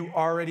that you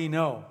already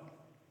know.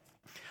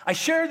 I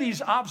share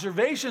these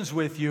observations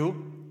with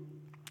you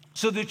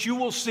so that you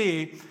will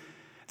see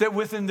that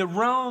within the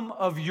realm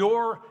of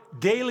your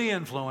daily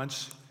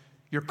influence,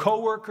 your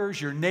coworkers,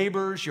 your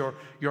neighbors,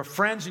 your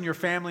friends and your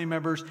family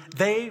members,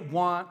 they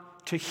want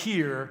to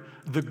hear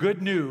the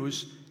good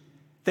news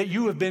that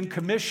you have been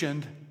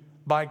commissioned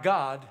by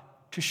God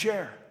to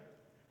share.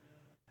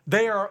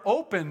 They are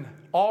open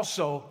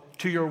also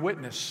to your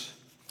witness,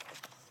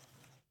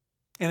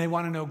 and they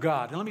want to know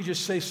God. And let me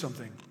just say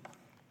something.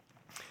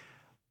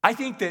 I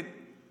think that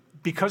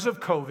because of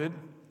COVID,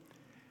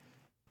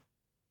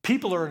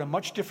 people are at a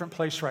much different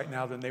place right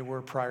now than they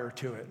were prior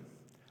to it.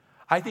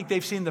 I think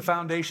they've seen the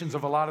foundations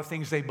of a lot of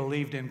things they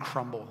believed in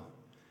crumble.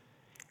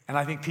 And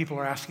I think people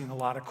are asking a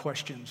lot of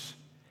questions.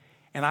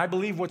 And I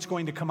believe what's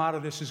going to come out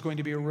of this is going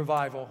to be a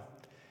revival.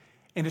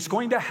 And it's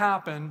going to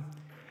happen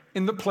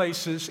in the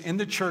places, in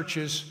the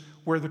churches,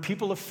 where the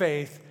people of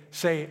faith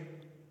say,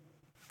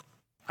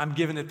 I'm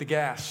giving it the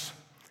gas.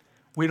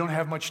 We don't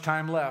have much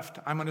time left.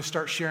 I'm going to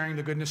start sharing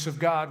the goodness of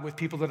God with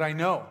people that I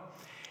know.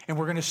 And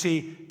we're going to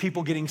see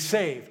people getting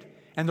saved.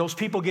 And those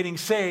people getting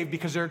saved,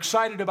 because they're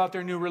excited about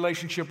their new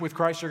relationship with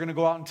Christ, are going to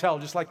go out and tell,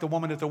 just like the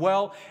woman at the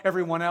well,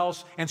 everyone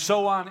else, and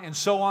so on and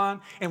so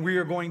on. And we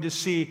are going to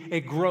see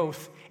a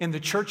growth in the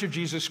Church of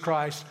Jesus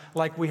Christ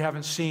like we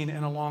haven't seen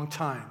in a long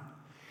time.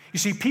 You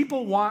see,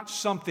 people want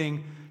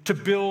something to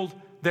build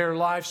their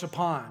lives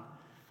upon.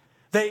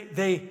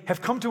 They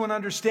have come to an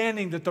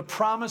understanding that the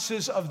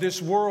promises of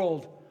this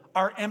world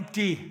are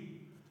empty.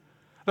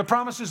 The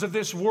promises of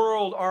this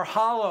world are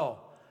hollow.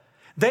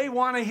 They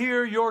want to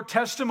hear your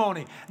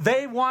testimony.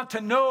 They want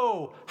to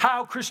know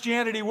how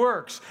Christianity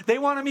works. They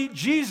want to meet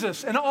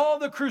Jesus, and all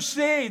the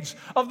crusades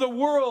of the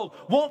world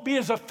won't be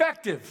as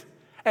effective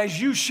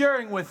as you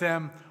sharing with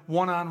them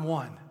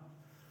one-on-one.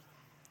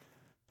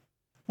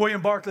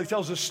 William Barclay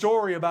tells a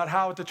story about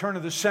how at the turn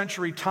of the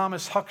century,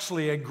 Thomas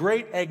Huxley, a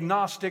great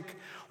agnostic,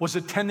 was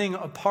attending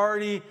a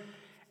party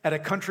at a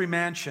country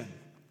mansion.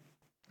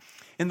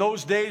 In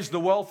those days, the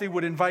wealthy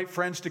would invite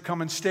friends to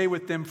come and stay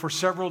with them for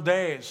several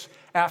days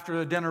after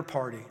the dinner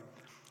party.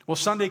 Well,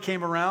 Sunday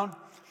came around,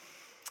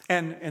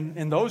 and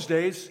in those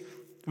days,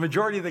 the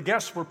majority of the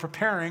guests were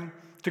preparing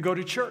to go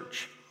to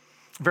church.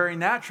 Very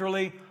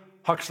naturally,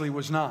 Huxley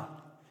was not.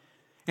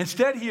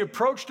 Instead, he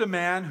approached a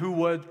man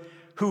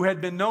who had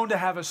been known to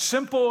have a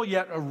simple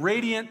yet a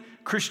radiant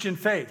Christian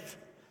faith.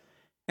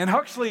 And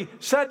Huxley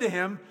said to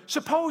him,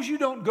 "Suppose you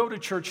don't go to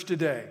church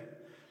today.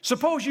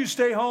 Suppose you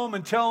stay home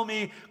and tell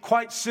me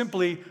quite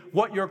simply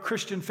what your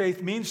Christian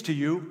faith means to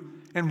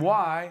you and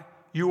why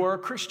you are a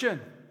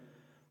Christian."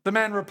 The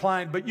man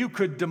replied, "But you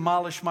could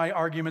demolish my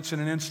arguments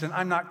in an instant.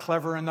 I'm not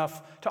clever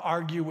enough to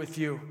argue with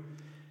you."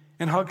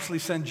 And Huxley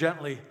said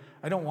gently,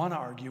 "I don't want to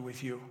argue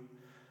with you.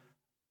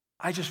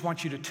 I just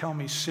want you to tell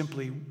me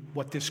simply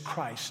what this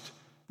Christ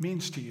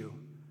means to you."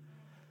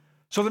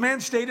 So the man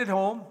stayed at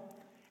home,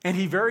 and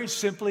he very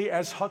simply,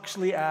 as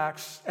Huxley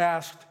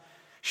asked,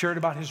 shared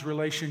about his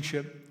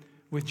relationship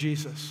with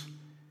Jesus.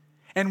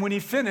 And when he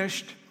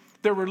finished,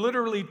 there were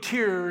literally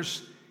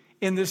tears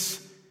in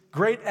this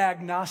great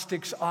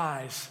agnostic's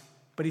eyes.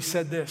 But he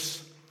said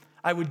this,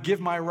 "I would give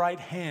my right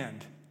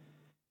hand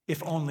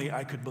if only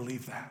I could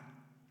believe that."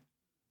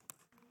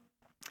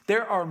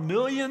 There are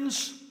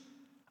millions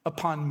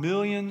upon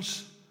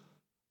millions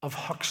of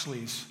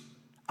Huxleys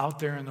out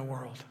there in the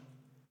world.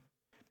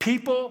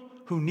 People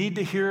who need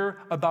to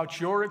hear about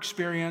your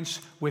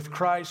experience with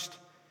Christ.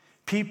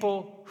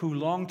 People who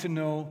long to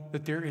know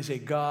that there is a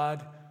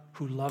God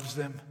who loves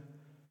them.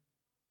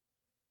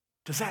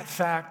 Does that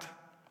fact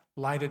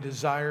light a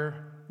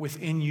desire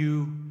within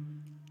you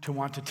to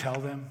want to tell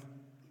them?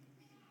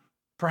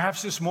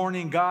 Perhaps this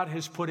morning God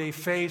has put a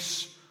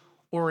face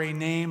or a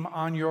name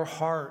on your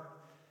heart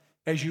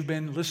as you've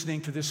been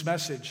listening to this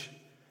message.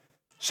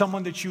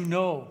 Someone that you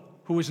know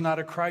who is not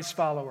a Christ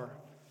follower.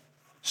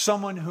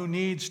 Someone who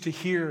needs to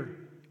hear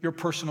your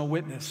personal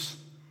witness.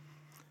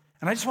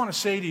 And I just want to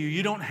say to you,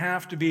 you don't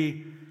have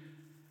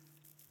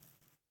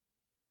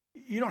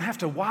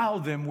to wow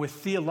them with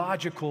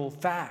theological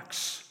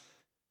facts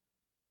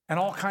and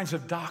all kinds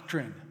of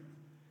doctrine.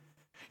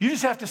 You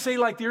just have to say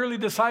like the early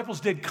disciples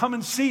did, "Come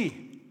and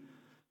see."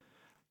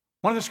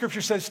 One of the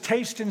scriptures says,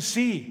 "Taste and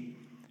see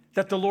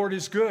that the Lord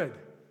is good."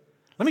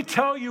 Let me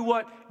tell you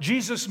what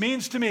Jesus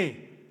means to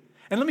me.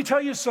 And let me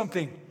tell you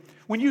something.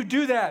 When you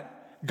do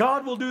that,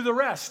 God will do the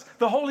rest.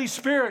 The Holy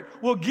Spirit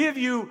will give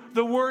you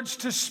the words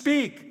to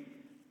speak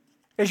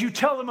as you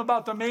tell them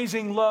about the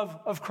amazing love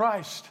of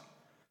Christ.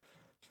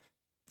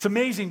 It's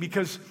amazing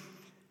because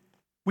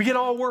we get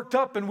all worked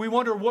up and we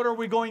wonder, what are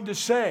we going to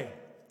say?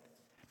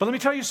 But let me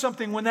tell you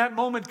something. When that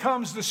moment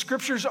comes, the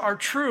scriptures are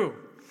true.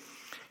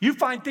 You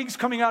find things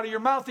coming out of your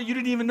mouth that you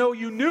didn't even know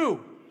you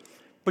knew,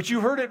 but you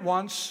heard it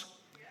once.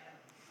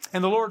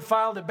 And the Lord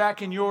filed it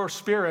back in your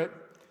spirit.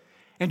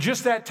 And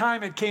just that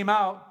time it came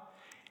out.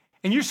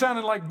 And you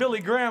sounded like Billy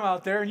Graham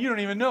out there and you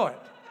don't even know it.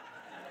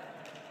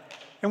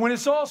 And when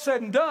it's all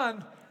said and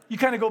done, you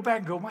kind of go back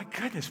and go, "My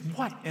goodness,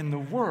 what in the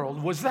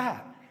world was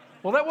that?"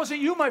 Well, that wasn't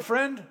you, my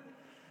friend.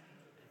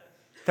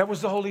 That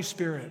was the Holy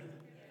Spirit.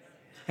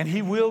 And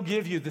He will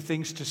give you the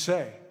things to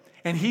say.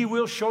 And He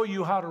will show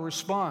you how to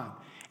respond.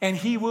 And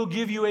He will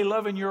give you a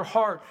love in your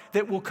heart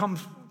that will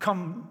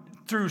come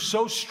through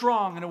so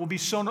strong, and it will be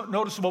so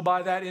noticeable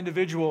by that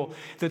individual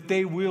that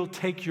they will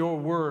take your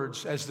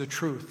words as the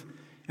truth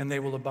and they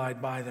will abide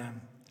by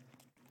them.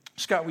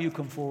 Scott, will you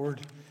come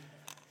forward?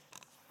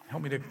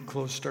 Help me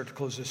to start to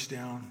close this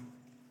down.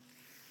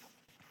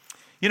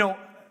 You know,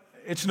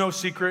 it's no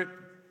secret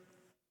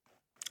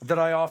that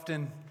I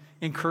often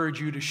encourage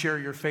you to share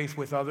your faith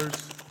with others.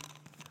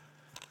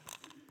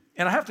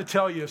 And I have to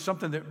tell you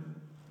something that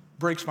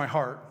breaks my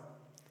heart.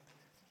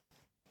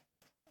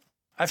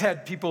 I've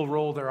had people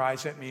roll their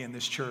eyes at me in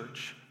this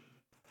church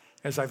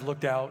as I've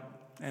looked out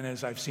and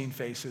as I've seen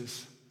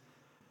faces.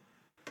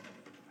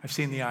 I've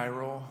seen the eye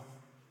roll.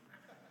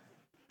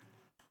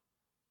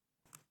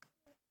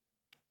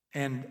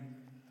 And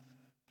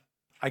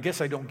I guess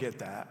I don't get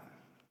that.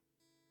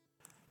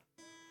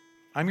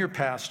 I'm your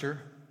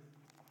pastor,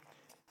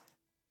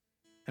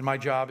 and my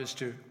job is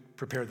to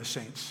prepare the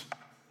saints.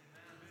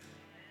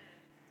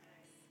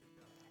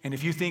 And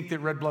if you think that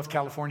Red Bluff,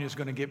 California is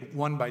going to get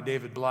won by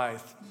David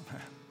Blythe,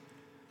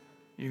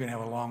 you're going to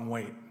have a long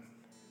wait.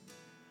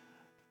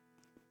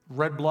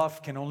 Red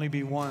Bluff can only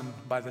be won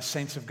by the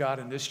saints of God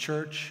in this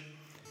church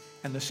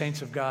and the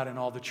saints of God in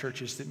all the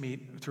churches that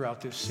meet throughout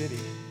this city.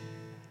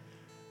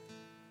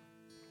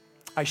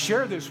 I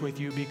share this with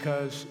you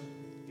because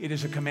it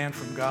is a command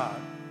from God.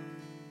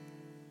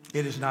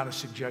 It is not a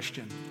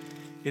suggestion.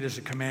 It is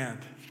a command.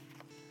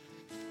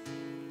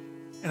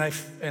 And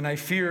I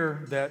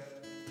fear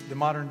that the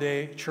modern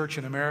day church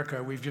in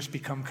America, we've just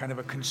become kind of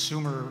a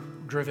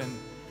consumer-driven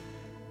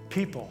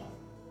people.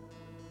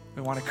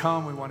 We want to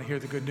come, we want to hear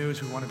the good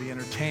news, we want to be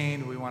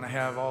entertained, we want to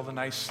have all the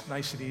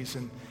niceties,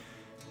 and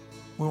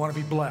we want to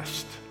be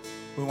blessed.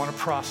 We want to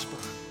prosper.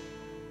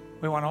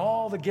 We want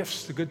all the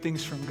gifts, the good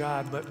things from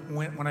God. But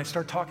when I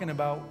start talking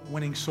about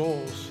winning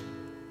souls,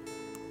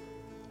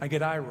 I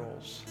get eye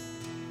rolls.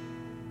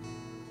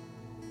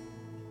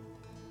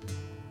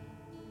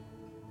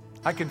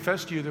 I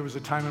confess to you there was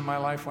a time in my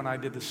life when I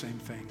did the same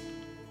thing.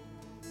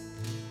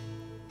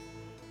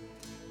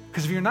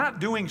 Because if you're not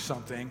doing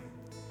something,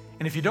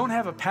 and if you don't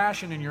have a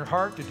passion in your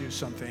heart to do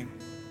something,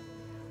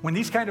 when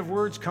these kind of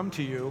words come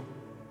to you,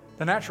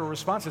 the natural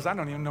response is, I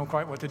don't even know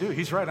quite what to do.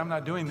 He's right, I'm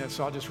not doing this,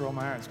 so I'll just roll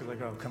my eyes. Because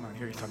like, oh, come on,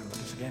 here you're talking about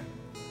this again.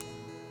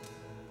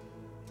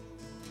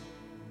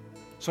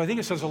 So I think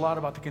it says a lot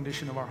about the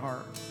condition of our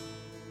heart.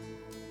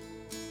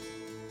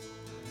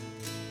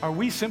 Are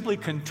we simply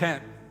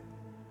content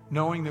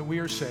knowing that we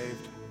are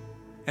saved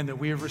and that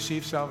we have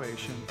received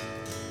salvation,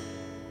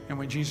 and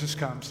when Jesus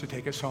comes to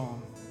take us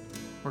home,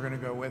 we're going to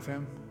go with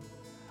him?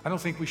 I don't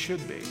think we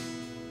should be.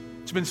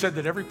 It's been said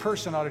that every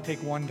person ought to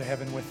take one to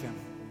heaven with him.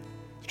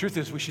 The truth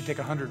is we should take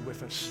 100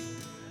 with us.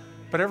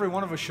 But every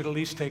one of us should at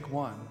least take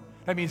one.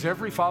 That means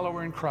every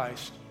follower in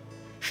Christ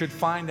should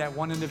find that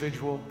one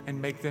individual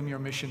and make them your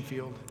mission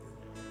field.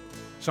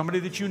 Somebody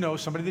that you know,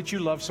 somebody that you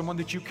love, someone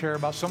that you care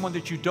about, someone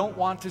that you don't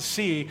want to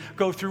see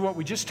go through what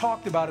we just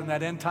talked about in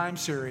that end time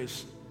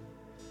series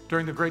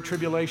during the Great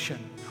Tribulation.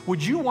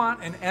 Would you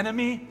want an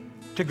enemy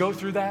to go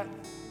through that?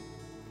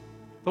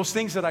 Those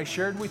things that I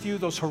shared with you,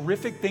 those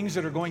horrific things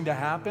that are going to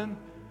happen?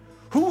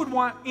 Who would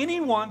want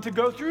anyone to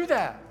go through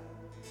that?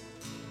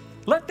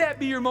 Let that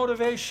be your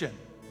motivation.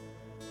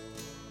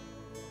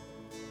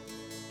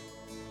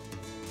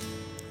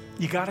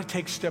 You got to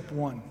take step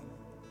one.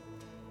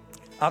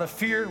 Out of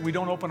fear, we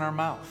don't open our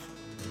mouth.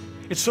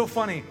 It's so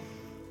funny.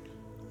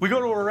 We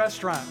go to a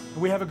restaurant,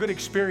 we have a good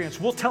experience.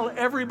 We'll tell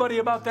everybody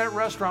about that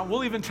restaurant.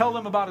 We'll even tell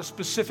them about a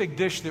specific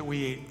dish that we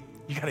eat.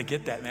 You got to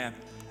get that, man.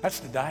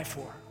 That's to die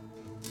for.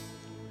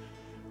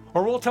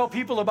 Or we'll tell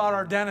people about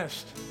our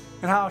dentist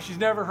and how she's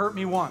never hurt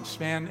me once,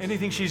 man.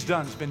 Anything she's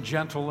done has been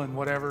gentle and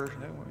whatever.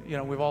 You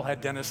know, we've all had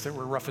dentists that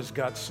were rough as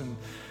guts and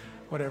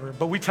whatever.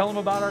 But we tell them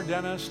about our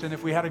dentist, and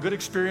if we had a good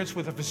experience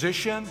with a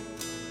physician,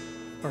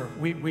 or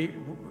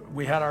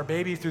we had our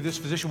baby through this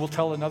physician, we'll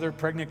tell another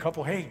pregnant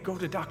couple, hey, go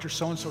to Dr.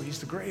 So-and-so, he's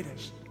the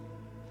greatest.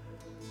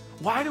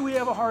 Why do we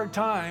have a hard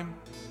time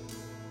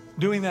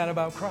doing that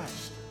about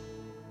Christ?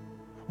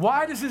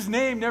 Why does his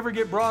name never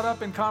get brought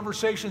up in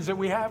conversations that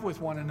we have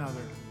with one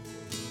another?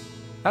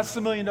 That's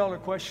the million-dollar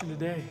question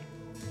today.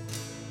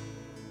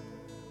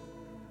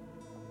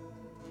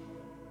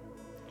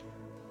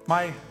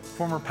 My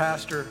former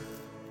pastor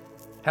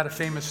had a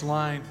famous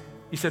line.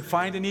 He said,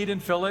 find a need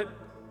and fill it.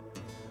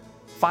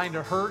 Find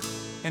a hurt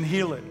and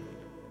heal it.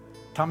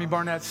 Tommy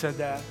Barnett said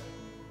that.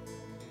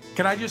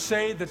 Can I just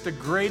say that the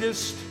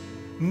greatest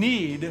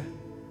need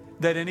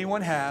that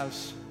anyone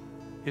has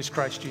is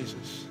Christ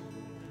Jesus.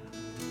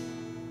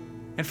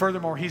 And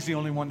furthermore, he's the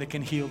only one that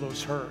can heal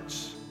those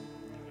hurts.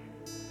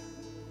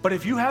 But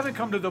if you haven't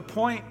come to the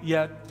point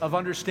yet of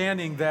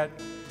understanding that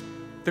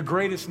the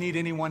greatest need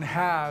anyone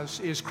has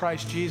is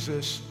Christ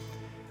Jesus,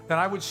 then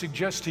I would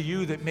suggest to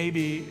you that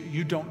maybe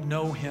you don't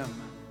know him.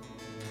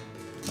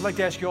 I'd like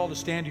to ask you all to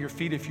stand to your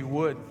feet if you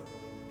would.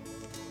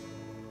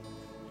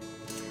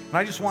 And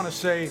I just want to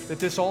say that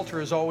this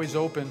altar is always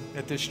open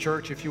at this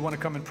church. If you want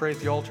to come and pray at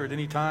the altar at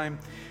any time,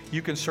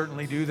 you can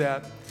certainly do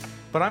that.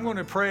 But I'm going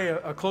to pray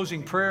a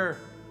closing prayer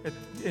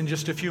in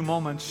just a few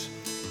moments.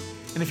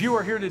 And if you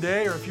are here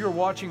today, or if you're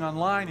watching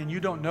online and you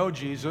don't know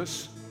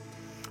Jesus,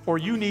 or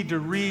you need to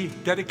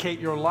rededicate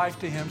your life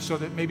to him so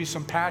that maybe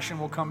some passion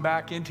will come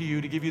back into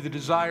you to give you the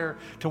desire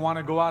to want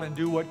to go out and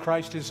do what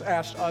Christ has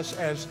asked us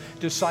as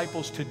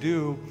disciples to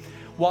do,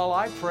 while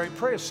I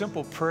pray a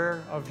simple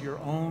prayer of your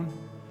own.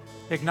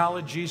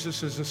 Acknowledge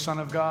Jesus as the Son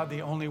of God,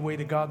 the only way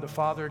to God the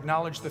Father.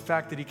 Acknowledge the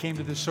fact that he came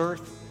to this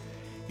earth.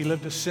 He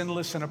lived a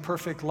sinless and a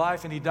perfect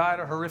life, and he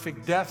died a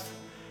horrific death.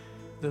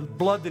 The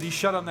blood that he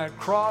shed on that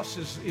cross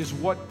is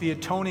what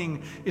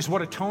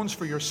atones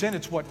for your sin.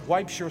 It's what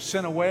wipes your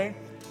sin away.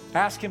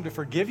 Ask him to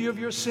forgive you of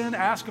your sin.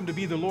 Ask him to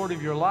be the Lord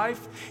of your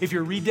life. If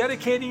you're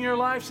rededicating your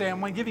life, say,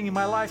 I'm giving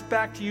my life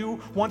back to you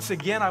once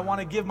again. I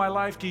want to give my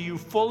life to you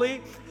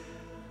fully.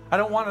 I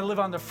don't want to live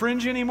on the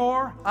fringe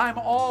anymore. I'm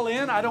all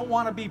in. I don't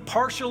want to be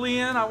partially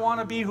in. I want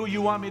to be who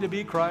you want me to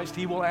be, Christ.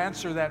 He will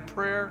answer that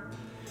prayer.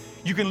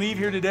 You can leave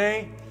here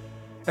today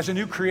as a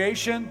new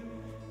creation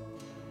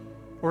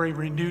or a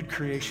renewed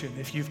creation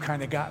if you've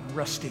kind of gotten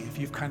rusty, if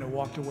you've kind of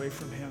walked away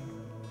from him.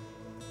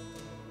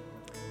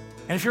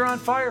 And if you're on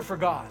fire for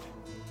God,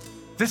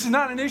 this is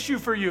not an issue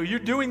for you. You're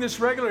doing this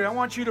regularly. I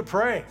want you to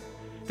pray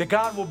that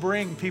God will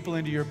bring people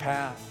into your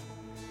path,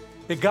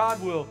 that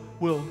God will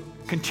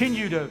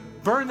continue to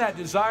burn that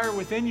desire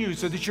within you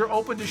so that you're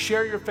open to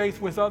share your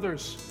faith with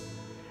others.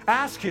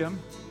 Ask him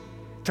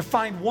to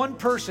find one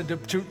person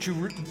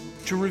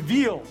to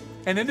reveal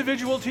an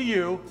individual to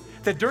you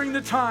that during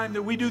the time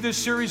that we do this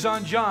series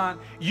on John,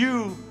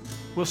 you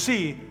will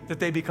see that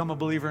they become a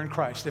believer in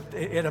Christ. If,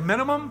 at a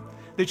minimum,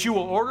 that you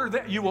will order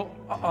that you will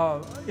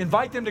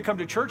invite them to come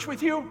to church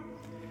with you,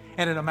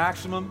 and at a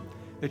maximum,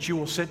 that you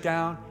will sit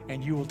down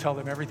and you will tell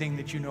them everything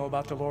that you know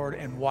about the Lord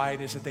and why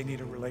it is that they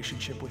need a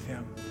relationship with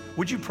him.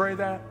 Would you pray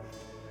that?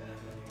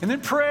 And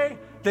then pray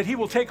that he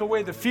will take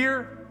away the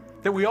fear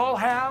that we all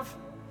have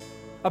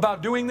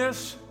about doing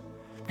this,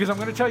 Because I'm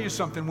going to tell you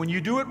something. When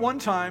you do it one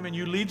time and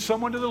you lead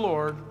someone to the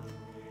Lord,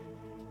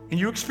 and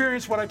you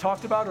experience what I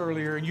talked about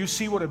earlier, and you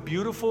see what a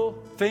beautiful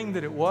thing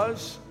that it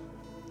was,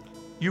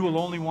 you will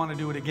only want to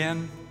do it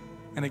again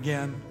and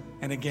again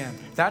and again.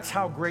 That's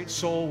how great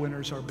soul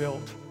winners are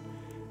built.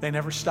 They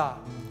never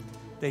stop.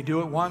 They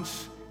do it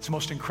once. It's the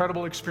most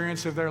incredible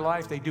experience of their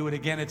life. They do it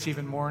again. It's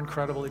even more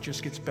incredible. It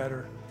just gets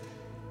better.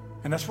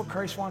 And that's what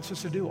Christ wants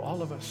us to do,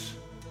 all of us.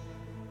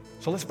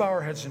 So let's bow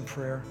our heads in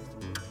prayer.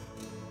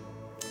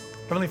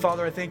 Heavenly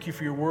Father, I thank you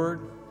for your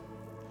word.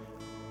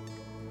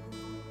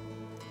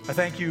 I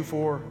thank you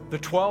for the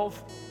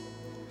 12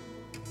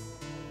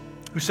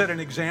 who set an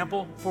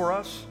example for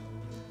us,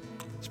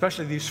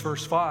 especially these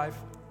first 5,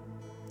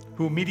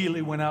 who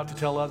immediately went out to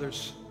tell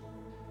others.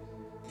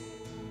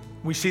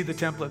 We see the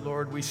template,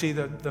 Lord. We see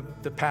the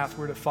path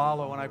we're to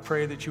follow, and I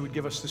pray that you would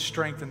give us the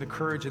strength and the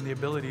courage and the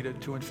ability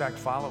to in fact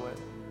follow it.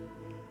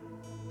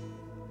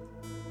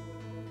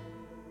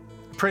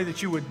 I pray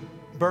that you would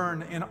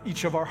burn in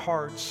each of our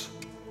hearts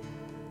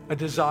a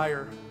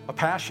desire, a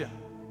passion,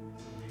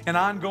 an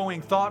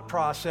ongoing thought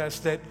process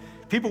that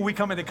people we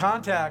come into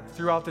contact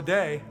throughout the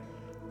day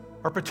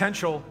are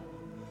potential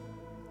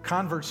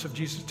converts of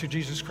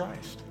Jesus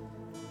Christ.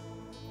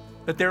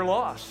 That they're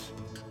lost.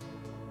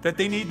 That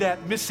they need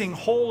that missing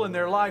hole in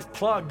their life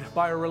plugged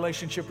by a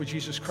relationship with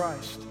Jesus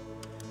Christ.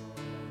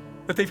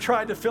 That they've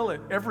tried to fill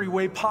it every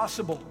way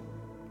possible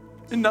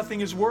and nothing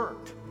has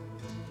worked.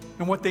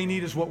 And what they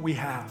need is what we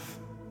have.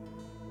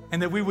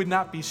 And that we would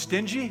not be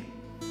stingy,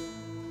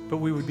 but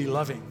we would be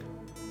loving.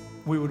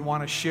 We would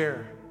want to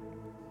share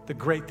the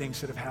great things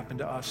that have happened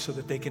to us so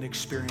that they can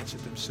experience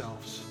it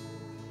themselves.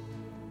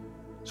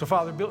 So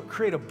Father,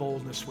 create a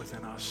boldness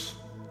within us,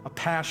 a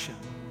passion,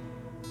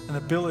 an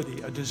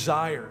ability, a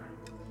desire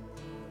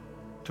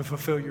to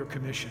fulfill your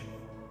commission.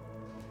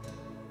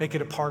 Make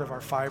it a part of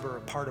our fiber,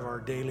 a part of our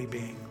daily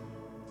being.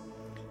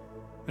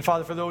 And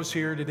Father, for those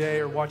here today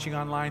or watching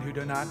online who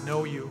do not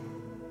know you,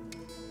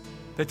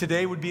 that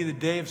today would be the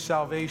day of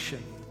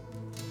salvation,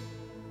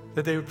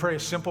 that they would pray a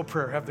simple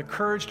prayer, have the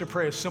courage to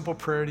pray a simple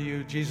prayer to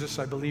you. Jesus,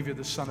 I believe you're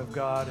the Son of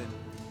God, and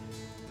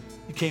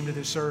you came to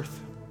this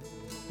earth.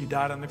 You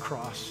died on the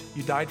cross.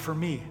 You died for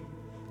me.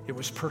 It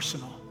was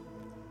personal.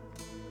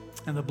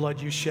 And the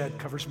blood you shed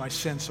covers my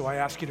sin, so I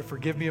ask you to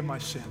forgive me of my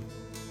sin.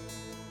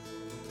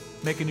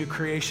 Make a new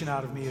creation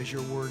out of me, as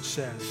your word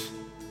says.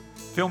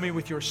 Fill me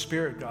with your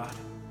Spirit, God.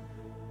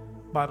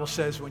 The Bible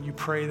says when you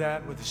pray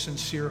that with a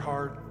sincere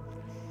heart,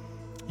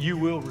 you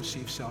will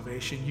receive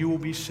salvation. You will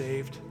be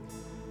saved.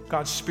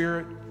 God's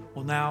Spirit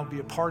will now be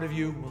a part of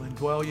you, will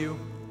indwell you,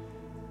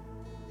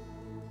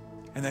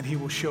 and then he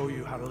will show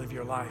you how to live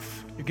your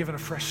life. You're given a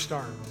fresh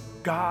start.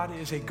 God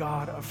is a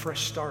God of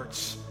fresh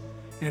starts,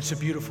 and it's a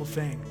beautiful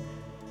thing.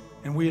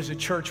 And we as a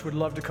church would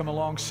love to come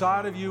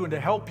alongside of you and to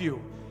help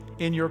you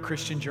in your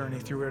Christian journey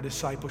through our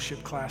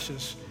discipleship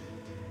classes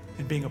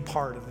and being a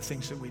part of the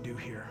things that we do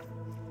here.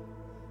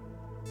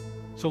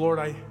 So Lord,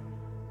 I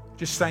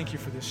just thank you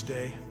for this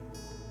day.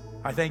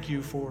 I thank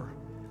you for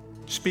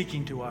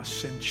speaking to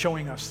us and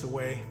showing us the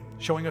way,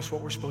 showing us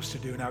what we're supposed to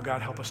do. Now,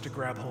 God, help us to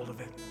grab hold of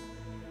it.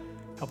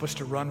 Help us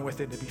to run with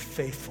it and to be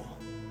faithful.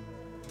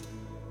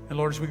 And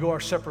Lord, as we go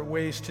our separate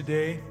ways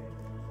today,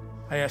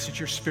 I ask that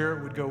your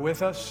Spirit would go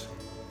with us,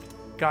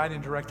 guide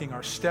and directing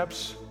our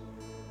steps,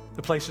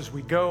 the places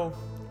we go,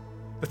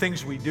 the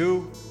things we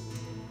do,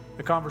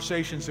 the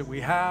conversations that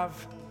we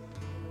have.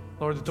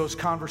 Lord, that those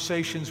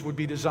conversations would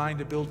be designed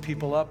to build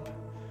people up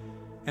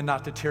and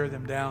not to tear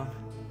them down.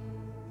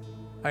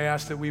 I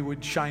ask that we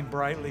would shine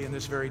brightly in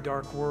this very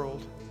dark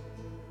world.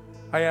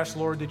 I ask,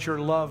 Lord, that your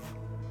love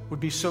would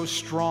be so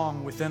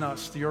strong within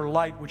us, that your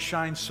light would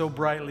shine so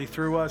brightly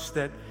through us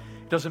that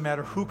it doesn't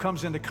matter who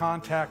comes into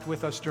contact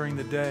with us during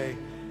the day,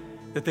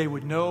 that they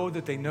would know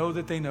that they know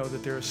that they know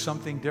that there is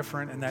something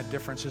different, and that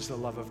difference is the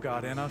love of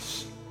God in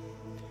us.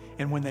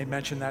 And when they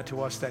mention that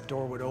to us, that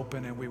door would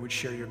open and we would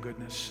share your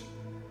goodness.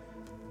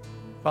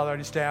 Father, I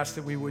just ask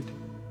that we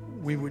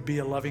would be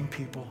a loving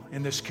people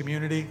in this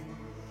community,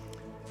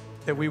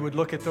 that we would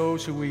look at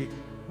those who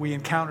we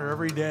encounter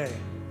every day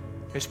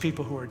as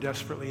people who are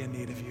desperately in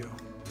need of you,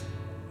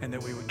 and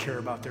that we would care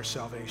about their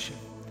salvation.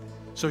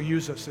 So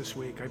use us this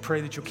week. I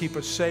pray that you'll keep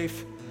us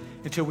safe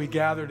until we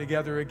gather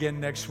together again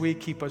next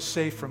week. Keep us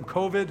safe from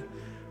COVID,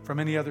 from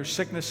any other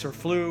sickness or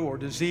flu or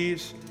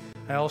disease.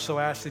 I also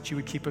ask that you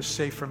would keep us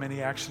safe from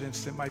any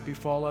accidents that might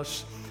befall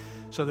us,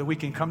 so that we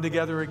can come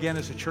together again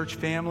as a church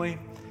family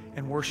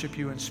and worship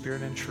you in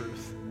spirit and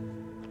truth.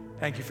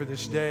 Thank you for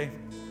this day.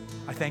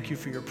 I thank you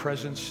for your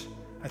presence.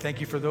 I thank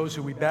you for those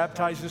who we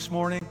baptized this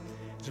morning.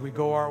 As we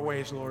go our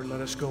ways, Lord,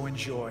 let us go in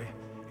joy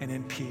and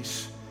in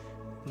peace,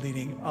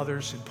 leading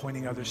others and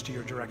pointing others to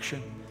your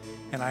direction.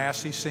 And I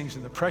ask these things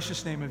in the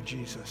precious name of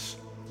Jesus.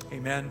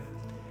 Amen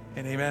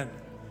and amen.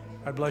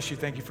 God bless you.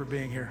 Thank you for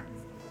being here.